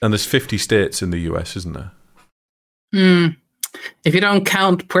 And there's 50 states in the US, isn't there? If you don't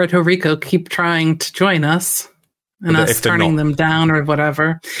count Puerto Rico, keep trying to join us. And us turning them down or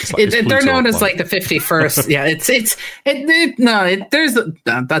whatever. They're known as like the 51st. Yeah,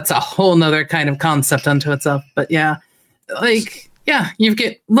 that's a whole nother kind of concept unto itself. But yeah,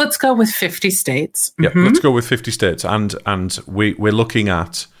 let's go with 50 states. Yeah, let's go with 50 states. And we're looking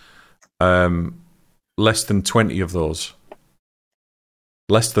at less than 20 of those.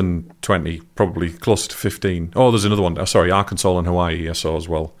 Less than 20, probably closer to 15. Oh, there's another one. Sorry, Arkansas and Hawaii I saw as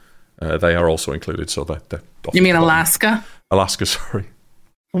well. They are also included, so they're You mean Alaska? Alaska, sorry.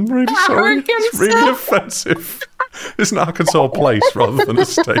 I'm really sorry. Arkansas. It's really offensive. It's an Arkansas place rather than a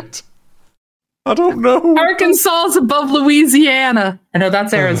state. I don't know. Arkansas is above Louisiana. I know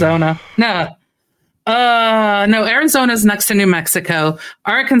that's Arizona. No, Arizona's next to New Mexico.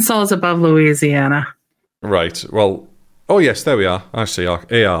 Arkansas is above Louisiana. Right. Well, oh yes, there we are. I see. AR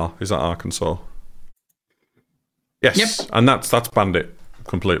is that Arkansas? Yes, yep. And that's banned it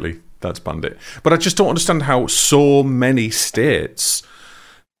completely. That's banned it. But I just don't understand how so many states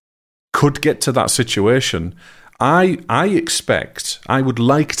could get to that situation. I would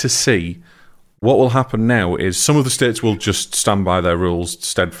like to see what will happen now is some of the states will just stand by their rules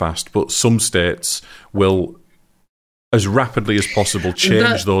steadfast, but some states will, as rapidly as possible,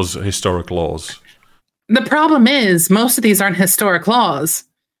 change those historic laws. The problem is most of these aren't historic laws.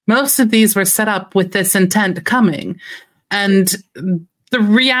 Most of these were set up with this intent coming. And the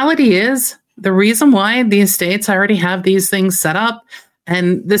reality is, the reason why these states already have these things set up,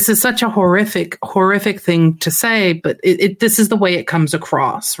 and this is such a horrific thing to say, but this is the way it comes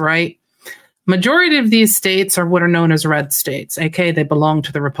across, right? Majority of these states are what are known as red states, aka they belong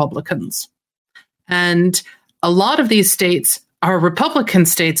to the Republicans. And a lot of these states are Republican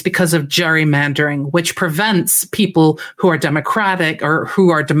states because of gerrymandering, which prevents people who are Democratic or who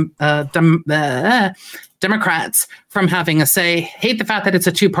are Democrats from having a say. Hate the fact that it's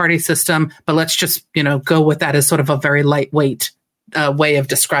a two-party system, but let's just, go with that as sort of a very lightweight way of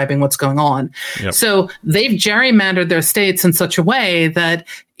describing what's going on. Yep. So they've gerrymandered their states in such a way that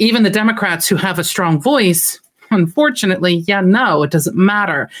even the Democrats who have a strong voice, unfortunately, it doesn't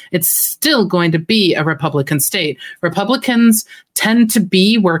matter. It's still going to be a Republican state. Republicans tend to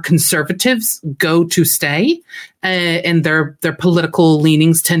be where conservatives go to stay, and their political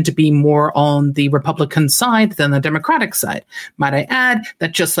leanings tend to be more on the Republican side than the Democratic side. Might I add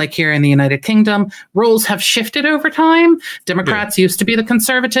that just like here in the United Kingdom, roles have shifted over time. Democrats used to be the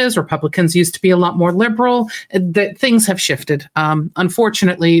conservatives. Republicans used to be a lot more liberal. Things have shifted.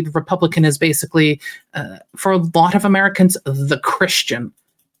 Unfortunately, the Republican is basically, for a lot of Americans, the Christian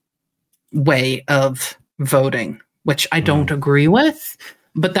way of voting, which I don't agree with.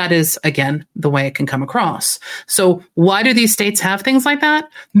 But that is, again, the way it can come across. So why do these states have things like that?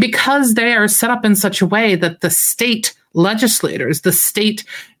 Because they are set up in such a way that the state legislators, the state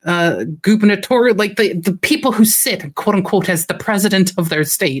gubernatorial, like the people who sit, quote unquote, as the president of their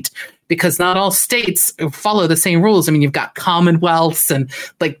state, because not all states follow the same rules. I mean, you've got commonwealths and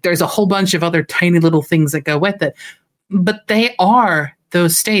there's a whole bunch of other tiny little things that go with it. But they are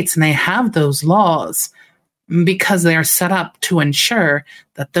those states and they have those laws because they are set up to ensure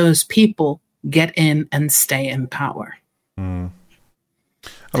that those people get in and stay in power. I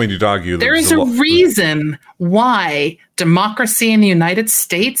mean, you'd argue there is a reason why democracy in the United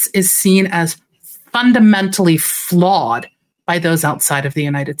States is seen as fundamentally flawed by those outside of the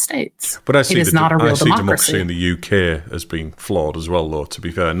United States. But I see it is not a real democracy in the UK as being flawed as well, though, to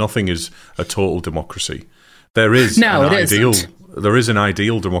be fair. Nothing is a total democracy. There is there is an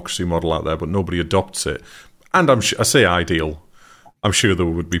ideal democracy model out there, but nobody adopts it. And I say ideal. I'm sure there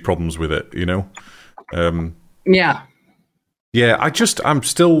would be problems with it, Yeah. Yeah, I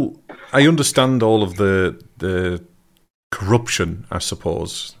understand all of the corruption, I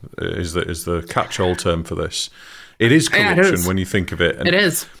suppose, is the catch-all term for this. It is corruption when you think of it. And it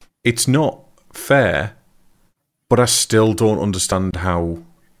is. It's not fair, but I still don't understand how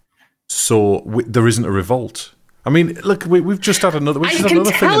there isn't a revolt. I mean, look, we've just had another. I can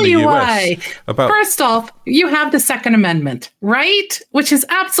tell you why. First off, you have the Second Amendment, right? Which is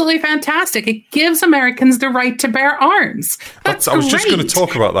absolutely fantastic. It gives Americans the right to bear arms. I was just going to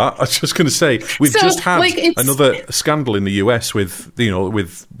talk about that. I was just going to say we've just had another scandal in the US with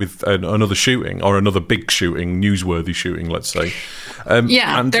another shooting or another big shooting, newsworthy shooting, let's say.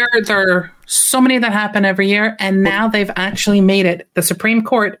 And there are so many that happen every year, and now they've actually made it. The Supreme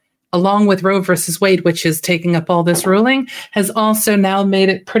Court, along with Roe versus Wade, which is taking up all this ruling, has also now made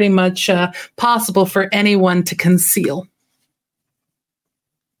it pretty much possible for anyone to conceal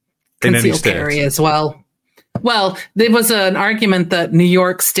carry as well. Well, there was an argument that New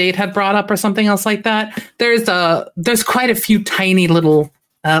York State had brought up or something else like that. There's quite a few tiny little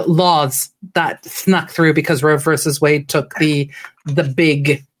laws that snuck through because Roe versus Wade took the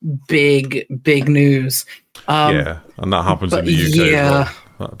big news. And that happens in the UK as well.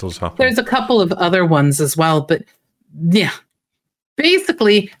 That does happen. There's a couple of other ones as well, but yeah.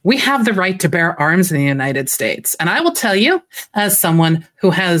 Basically, we have the right to bear arms in the United States. And I will tell you, as someone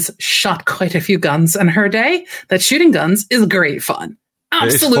who has shot quite a few guns in her day, that shooting guns is great fun.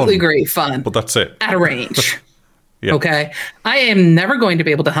 Absolutely great fun. But that's it. At a range. Yeah. Okay. I am never going to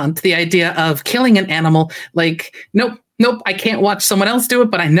be able to hunt. The idea of killing an animal, nope, I can't watch someone else do it,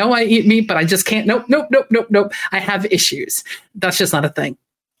 but I know I eat meat, but I just can't. Nope. I have issues. That's just not a thing.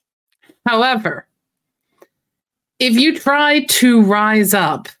 However, if you try to rise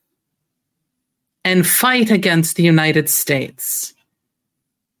up and fight against the United States,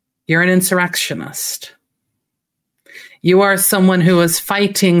 you're an insurrectionist. You are someone who is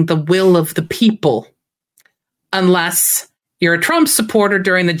fighting the will of the people, unless you're a Trump supporter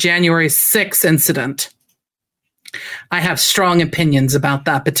during the January 6th incident. I have strong opinions about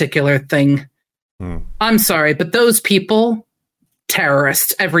that particular thing. I'm sorry, but those people,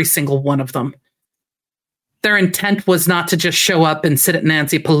 terrorists, every single one of them. Their intent was not to just show up and sit at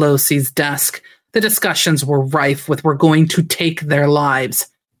Nancy Pelosi's desk. The discussions were rife with, we're going to take their lives.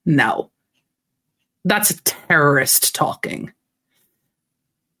 No. That's a terrorist talking.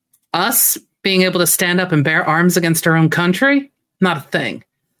 Us being able to stand up and bear arms against our own country, not a thing.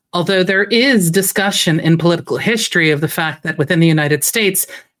 Although there is discussion in political history of the fact that within the United States,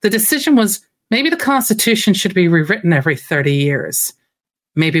 the decision was maybe the Constitution should be rewritten every 30 years.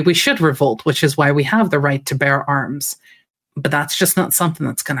 Maybe we should revolt, which is why we have the right to bear arms. But that's just not something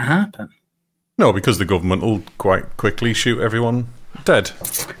that's going to happen. No, because the government will quite quickly shoot everyone dead.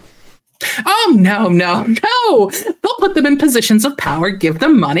 Oh, no. They'll put them in positions of power, give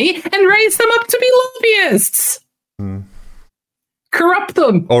them money, and raise them up to be lobbyists. Corrupt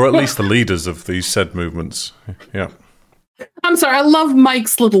them. Or at least the leaders of these said movements. Yeah. I'm sorry, I love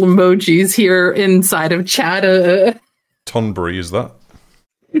Mike's little emojis here inside of chat. Tonbury, is that?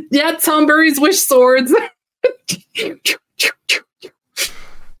 Yeah, Tonbury's wish swords.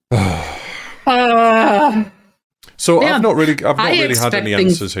 So yeah, I've not really had any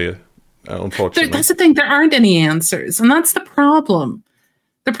answers here, unfortunately. That's the thing, there aren't any answers, and that's the problem.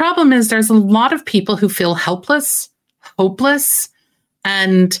 The problem is there's a lot of people who feel helpless, hopeless,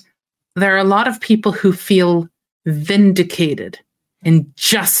 and there are a lot of people who feel vindicated and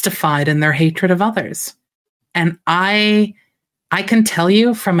justified in their hatred of others. And I can tell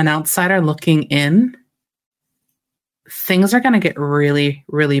you from an outsider looking in, things are going to get really,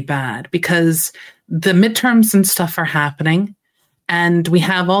 really bad because the midterms and stuff are happening and we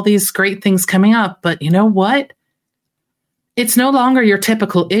have all these great things coming up. But you know what? It's no longer your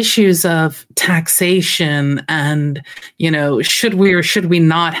typical issues of taxation and, should we or should we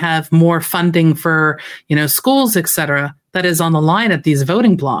not have more funding for, schools, etc. that is on the line at these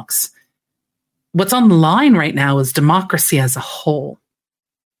voting blocks. What's on the line right now is democracy as a whole.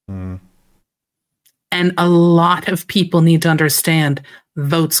 And a lot of people need to understand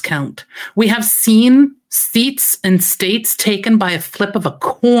votes count. We have seen seats in states taken by a flip of a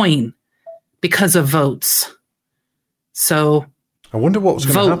coin because of votes. So I wonder what's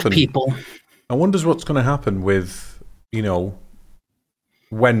going to happen. Vote, people. I wonder what's going to happen with,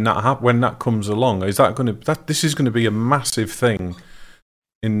 when that comes along. Is this is going to be a massive thing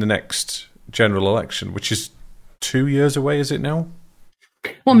in the next general election, which is 2 years away, is it now?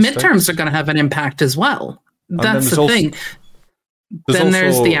 Well, midterms are going to have an impact as well. That's the thing.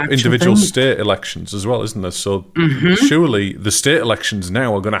 There's also the individual state elections as well, isn't there? So surely the state elections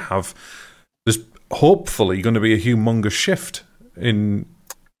now are going to have, there's hopefully going to be a humongous shift in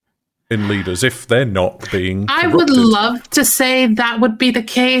in leaders if they're not being corrupted. I would love to say that would be the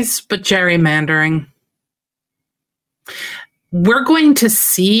case, but gerrymandering. We're going to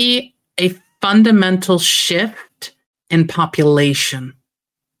see a fundamental shift in population.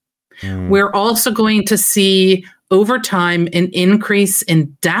 We're also going to see, over time, an increase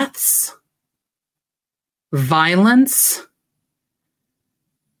in deaths, violence,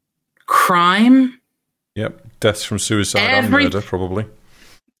 crime. Yep, deaths from suicide and murder, probably.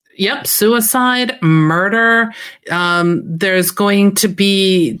 Yep, suicide, murder. There's going to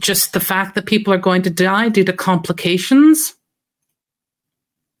be just the fact that people are going to die due to complications.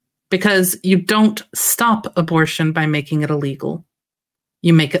 Because you don't stop abortion by making it illegal.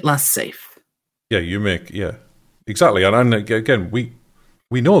 You make it less safe. Yeah, exactly. And again, we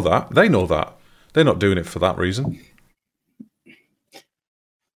know that. They know that. They're not doing it for that reason.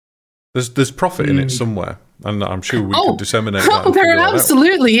 There's profit in it somewhere. And I'm sure we could disseminate that. Oh, there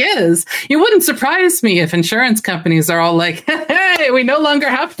absolutely is. It wouldn't surprise me if insurance companies are all like, hey, we no longer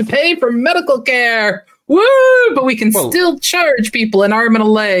have to pay for medical care. Woo! But we can still charge people an arm and a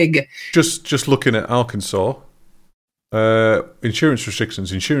leg. Just looking at Arkansas, insurance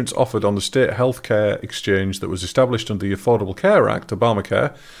restrictions. Insurance offered on the state healthcare exchange that was established under the Affordable Care Act,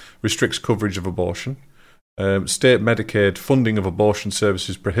 Obamacare, restricts coverage of abortion. State Medicaid funding of abortion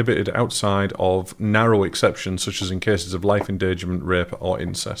services prohibited outside of narrow exceptions, such as in cases of life endangerment, rape, or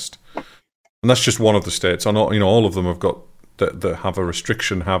incest. And that's just one of the states. I know, all of them have got that have a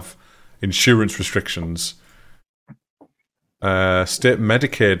restriction, have insurance restrictions. State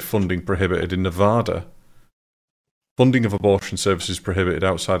Medicaid funding prohibited in Nevada. Funding of abortion services prohibited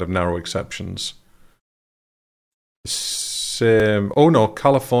outside of narrow exceptions.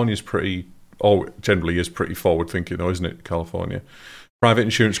 California's generally is pretty forward-thinking, though, isn't it, California? Private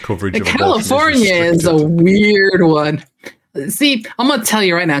insurance coverage of California is a weird one. See, I'm going to tell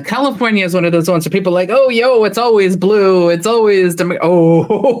you right now, California is one of those ones where people are like, oh, it's always blue. It's always...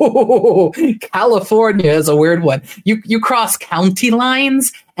 California is a weird one. You cross county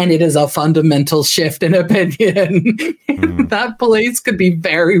lines, and it is a fundamental shift in opinion. That place could be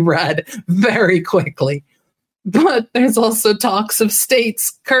very red very quickly. But there's also talks of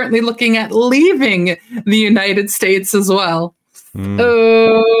states currently looking at leaving the United States as well.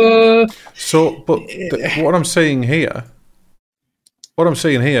 What I'm saying here,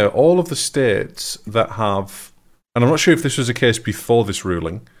 all of the states that have, and I'm not sure if this was the case before this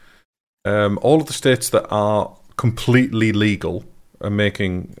ruling, all of the states that are completely legal and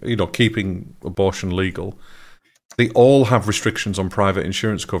keeping abortion legal, they all have restrictions on private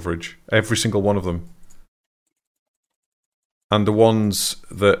insurance coverage, every single one of them. And the ones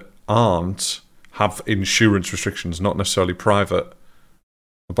that aren't have insurance restrictions, not necessarily private,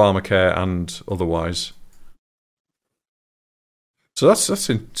 Obamacare and otherwise. So it's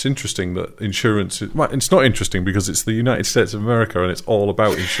interesting that insurance it's not interesting because it's the United States of America and it's all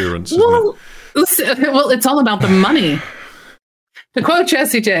about insurance, isn't it? Well, it's all about the money. To quote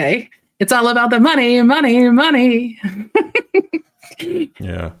Jessie J, it's all about the money, money, money.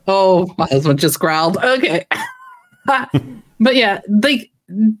 Yeah. Oh, my husband just growled. Okay. But yeah,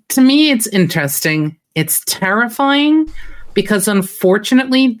 to me, it's interesting. It's terrifying because,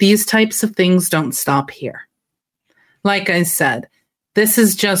 unfortunately, these types of things don't stop here. Like I said, this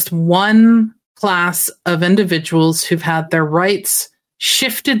is just one class of individuals who've had their rights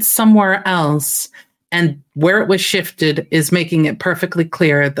shifted somewhere else, and where it was shifted is making it perfectly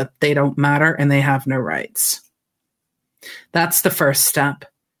clear that they don't matter and they have no rights. That's the first step.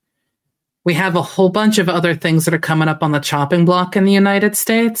 We have a whole bunch of other things that are coming up on the chopping block in the United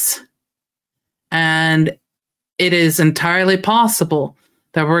States. And it is entirely possible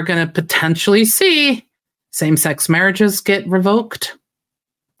that we're going to potentially see same-sex marriages get revoked.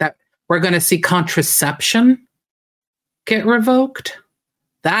 That we're going to see contraception get revoked.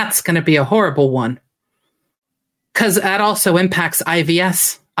 That's going to be a horrible one. Because that also impacts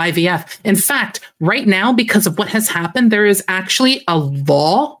IVF. In fact, right now, because of what has happened, there is actually a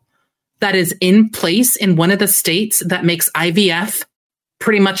law that is in place in one of the states that makes IVF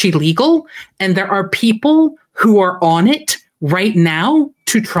pretty much illegal. And there are people who are on it right now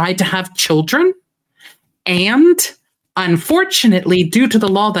to try to have children. And unfortunately, due to the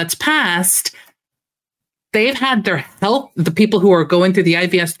law that's passed, they've had their health, the people who are going through the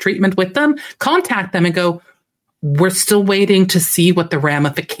IVF treatment with them, contact them and go, we're still waiting to see what the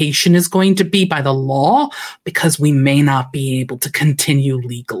ramification is going to be by the law because we may not be able to continue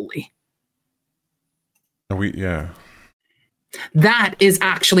legally. That is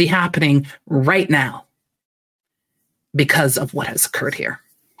actually happening right now because of what has occurred here.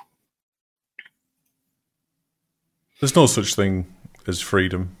 There's no such thing as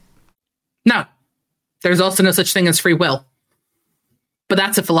freedom No. There's also no such thing as free will. But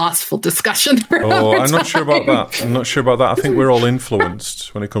that's a philosophical discussion. I'm not sure about that. I think we're all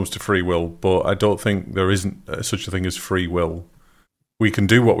influenced when it comes to free will, but I don't think there isn't such a thing as free will. We can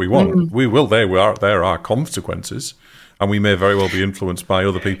do what we want. We will. There are consequences, and we may very well be influenced by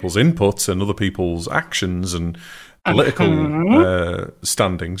other people's inputs and other people's actions and political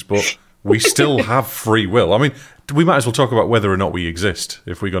standings, but we still have free will. I mean, we might as well talk about whether or not we exist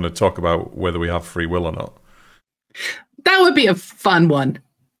if we're going to talk about whether we have free will or not. That would be a fun one.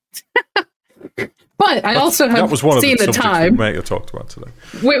 But I also have seen the time. We may have talked about today.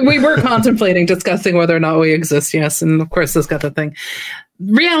 We were contemplating discussing whether or not we exist, yes. And of course, this got the thing.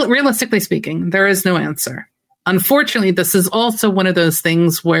 Realistically speaking, there is no answer. Unfortunately, this is also one of those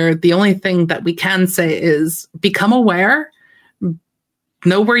things where the only thing that we can say is become aware,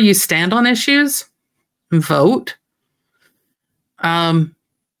 know where you stand on issues, vote,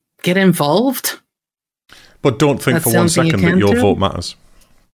 get involved. But don't think for 1 second that your vote matters.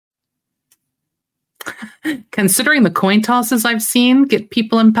 Considering the coin tosses I've seen get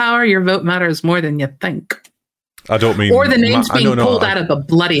people in power, your vote matters more than you think. I don't mean... Or the names being pulled out of the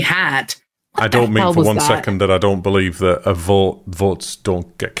bloody hat. I don't mean for 1 second that I don't believe that votes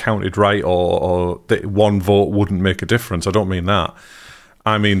don't get counted right or that one vote wouldn't make a difference. I don't mean that.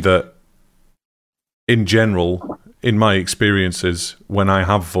 I mean that in general, in my experiences, when I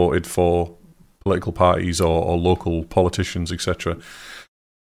have voted for political parties or local politicians, etc.,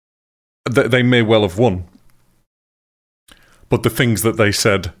 they may well have won. But the things that they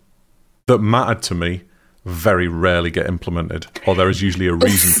said that mattered to me very rarely get implemented, or there is usually a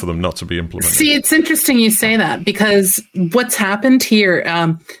reason for them not to be implemented. See, it's interesting you say that, because what's happened here,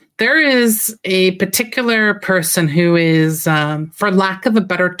 there is a particular person who is, for lack of a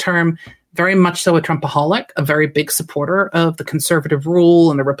better term, very much so a Trumpaholic, a very big supporter of the conservative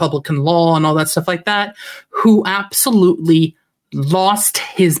rule and the Republican law and all that stuff like that, who absolutely lost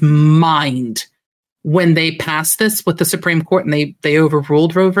his mind when they passed this with the Supreme Court and they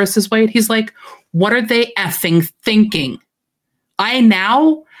overruled Roe versus Wade. He's like, what are they effing thinking? I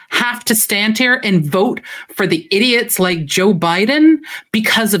now have to stand here and vote for the idiots like Joe Biden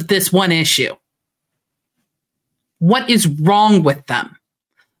because of this one issue. What is wrong with them?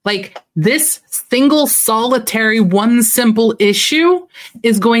 Like, this single, solitary, one simple issue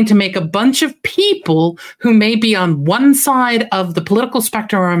is going to make a bunch of people who may be on one side of the political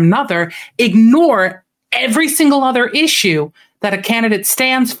spectrum or another ignore every single other issue that a candidate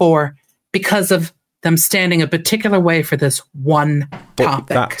stands for because of them standing a particular way for this one topic. But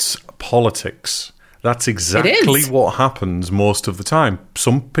that's politics. That's exactly what happens most of the time.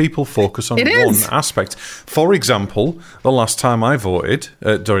 Some people focus on one aspect. For example, the last time I voted,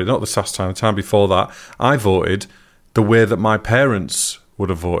 not the last time, the time before that, I voted the way that my parents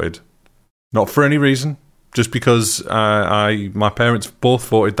would have voted. Not for any reason, just because my parents both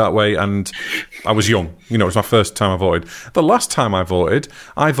voted that way and I was young. You know, it was my first time I voted. The last time I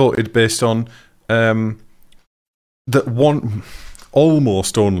voted based on that one...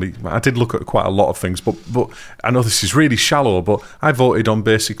 Almost only. I did look at quite a lot of things, but I know this is really shallow, but I voted on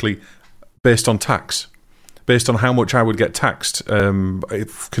basically based on tax, based on how much I would get taxed,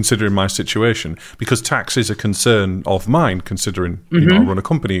 considering my situation, because tax is a concern of mine, considering you know, I run a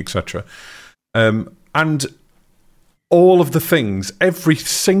company, etc. And all of the things, every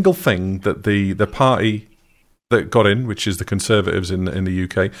single thing that the party that got in, which is the Conservatives in the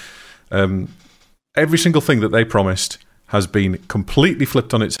UK, every single thing that they promised has been completely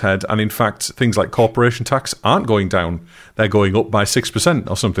flipped on its head, and in fact, things like corporation tax aren't going down; they're going up by 6%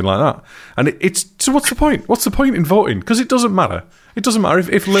 or something like that. And it's so. What's the point? What's the point in voting? Because it doesn't matter. It doesn't matter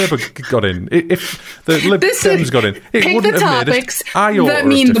if Labour got in, if the Lib Dems got in. It wouldn't have made it. That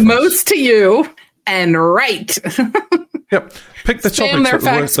mean the most to you, and right. Yep. Pick the topics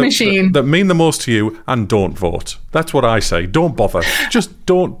that mean the most to you, and don't vote. That's what I say. Don't bother. Just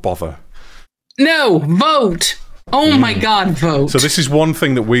don't bother. No, vote. Oh my God, vote. So this is one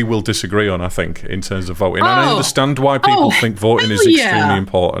thing that we will disagree on, I think, in terms of voting. And I understand why people think voting is extremely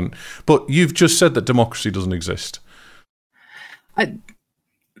important. But you've just said that democracy doesn't exist.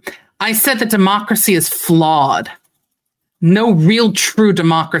 I said that democracy is flawed. No real true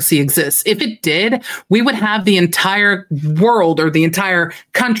democracy exists. If it did, we would have the entire world or the entire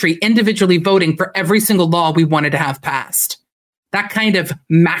country individually voting for every single law we wanted to have passed. That kind of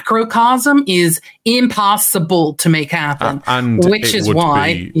macrocosm is impossible to make happen, which is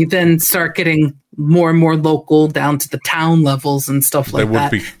why you then start getting more and more local down to the town levels and stuff like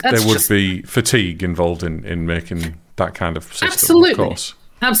that. There would be fatigue involved in making that kind of system, absolutely. Of course.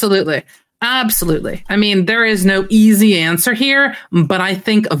 Absolutely. Absolutely. I mean, there is no easy answer here, but I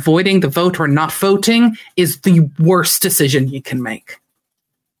think avoiding the vote or not voting is the worst decision you can make.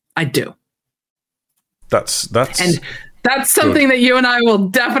 I do. That's something that you and I will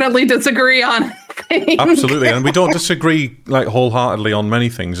definitely disagree on. Absolutely, and we don't disagree like wholeheartedly on many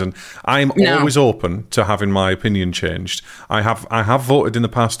things. And I'm always open to having my opinion changed. I have voted in the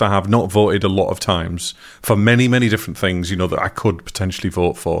past. I have not voted a lot of times for many, many different things. That I could potentially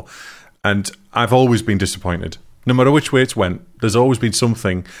vote for, and I've always been disappointed. No matter which way it's went, there's always been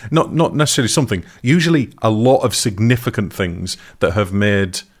something, not necessarily something, usually a lot of significant things that have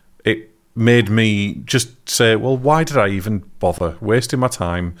made me just say, well, why did I even bother wasting my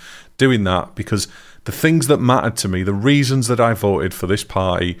time doing that? Because the things that mattered to me, the reasons that I voted for this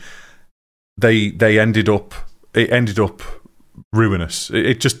party, it ended up ruinous.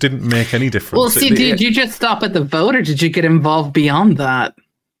 It just didn't make any difference. Well, see, did you just stop at the vote, or did you get involved beyond that?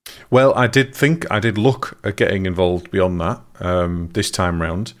 Well, I did look at getting involved beyond that this time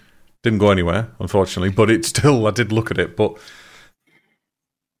round. Didn't go anywhere, unfortunately, but I did look at it, but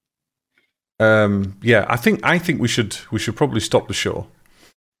I think we should probably stop the show,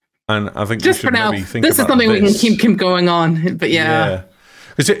 and I think just we should for now. Maybe think this about is something this. We can keep going on, but yeah.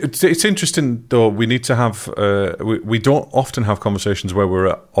 It's interesting though. We need to have we don't often have conversations where we're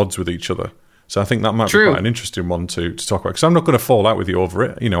at odds with each other, so I think that might be quite an interesting one to talk about. Because I'm not going to fall out with you over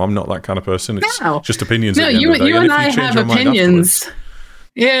it. I'm not that kind of person. It's just opinions. No, at the end of the day. You and I have opinions.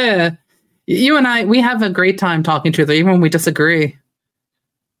 Yeah, you and I, we have a great time talking to each other, even when we disagree.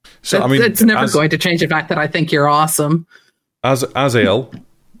 So it's never going to change the fact that I think you're awesome. As Azael,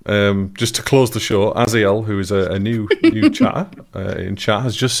 just to close the show, Azael, who is a new chatter in chat,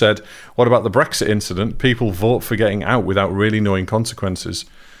 has just said, "What about the Brexit incident? People vote for getting out without really knowing consequences.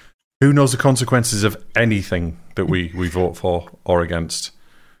 Who knows the consequences of anything that we vote for or against?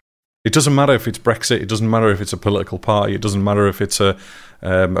 It doesn't matter if it's Brexit. It doesn't matter if it's a political party. It doesn't matter if it's a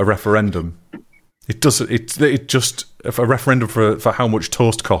referendum." It just if a referendum for how much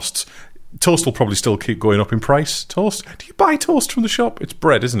toast costs. Toast will probably still keep going up in price. Toast? Do you buy toast from the shop? It's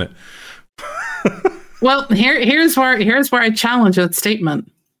bread, isn't it? Well, here's where I challenge that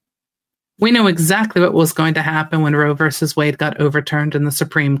statement. We know exactly what was going to happen when Roe versus Wade got overturned in the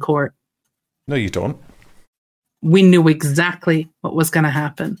Supreme Court. No, you don't. We knew exactly what was going to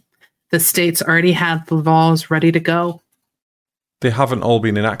happen. The states already had the laws ready to go. They haven't all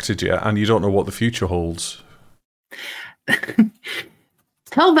been enacted yet, and you don't know what the future holds.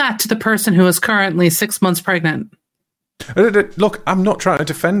 Tell that to the person who is currently 6 months pregnant. Look, I'm not trying to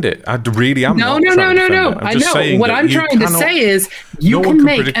defend it. I really am. No. I know. What I'm trying to say is you can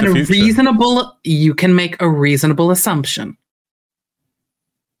make a reasonable assumption.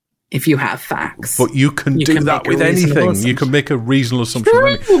 If you have facts. But you can do that with anything. You can make a reasonable assumption.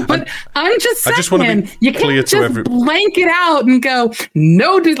 True, but I'm just saying, you can't just blank it out and go,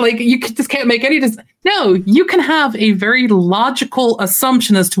 no, dude, you just can't make any... No, you can have a very logical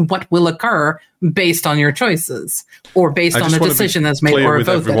assumption as to what will occur based on your choices or based on a decision that's made or a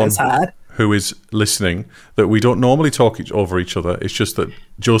vote that is had. Who is listening, that we don't normally talk over each other. It's just that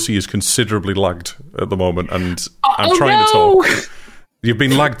Josie is considerably lagged at the moment, and I'm trying to talk. You've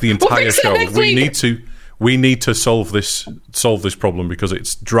been lagged the entire show. We need to solve this problem because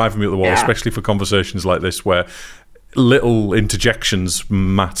it's driving me up the wall, especially for conversations like this where little interjections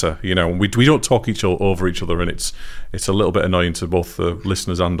matter. We don't talk over each other, and it's a little bit annoying to both the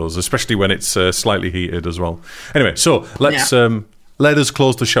listeners and us, especially when it's slightly heated as well. Anyway, so let's let us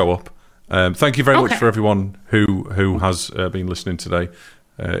close the show up. Thank you very much for everyone who has been listening today.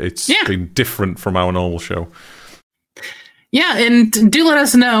 It's been different from our normal show. Yeah, and do let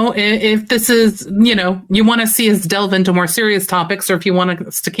us know if this is, you want to see us delve into more serious topics, or if you want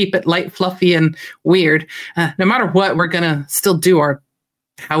us to keep it light, fluffy, and weird. No matter what, we're going to still do our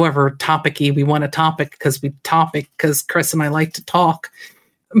however topic-y we want a topic, because Chris and I like to talk.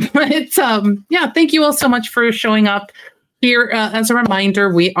 But thank you all so much for showing up here. As a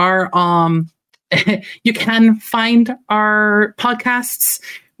reminder, we are, you can find our podcasts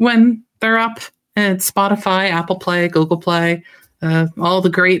when they're up. It's Spotify, Apple Play, Google Play, all the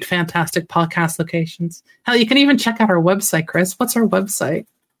great, fantastic podcast locations. Hell, you can even check out our website, Chris. What's our website?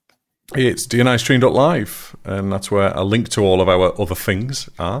 It's dnistream.live, and that's where a link to all of our other things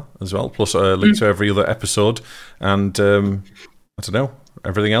are as well, plus a link to every other episode, and I don't know,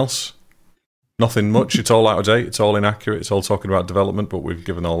 everything else. Nothing much. It's all out of date. It's all inaccurate. It's all talking about development, but we've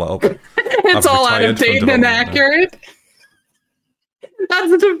given all that up. It's all out of date and inaccurate.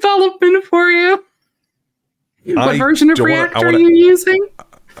 That's a development for you. What version of React are you using?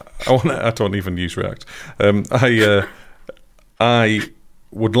 I don't even use React. I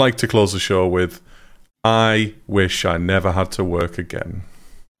would like to close the show with, I wish I never had to work again.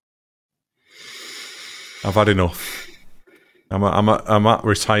 I've had enough. I'm at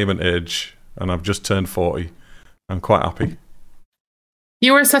retirement age, and I've just turned 40. I'm quite happy.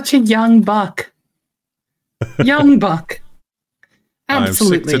 You are such a young buck. Young buck.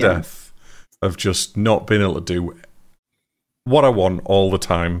 Absolutely. I'm sick to death of just not being able to do what I want all the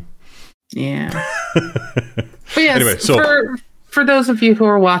time. Yeah. But yes, anyway, so for those of you who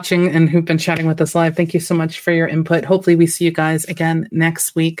are watching and who've been chatting with us live, thank you so much for your input. Hopefully we see you guys again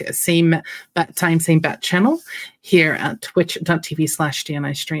next week. Same bat time, same bat channel here at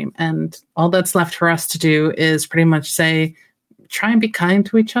twitch.tv/DNI stream. And all that's left for us to do is pretty much say, try and be kind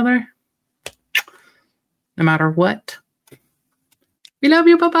to each other. No matter what. We love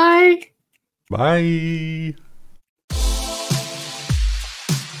you. Bye-bye. Bye.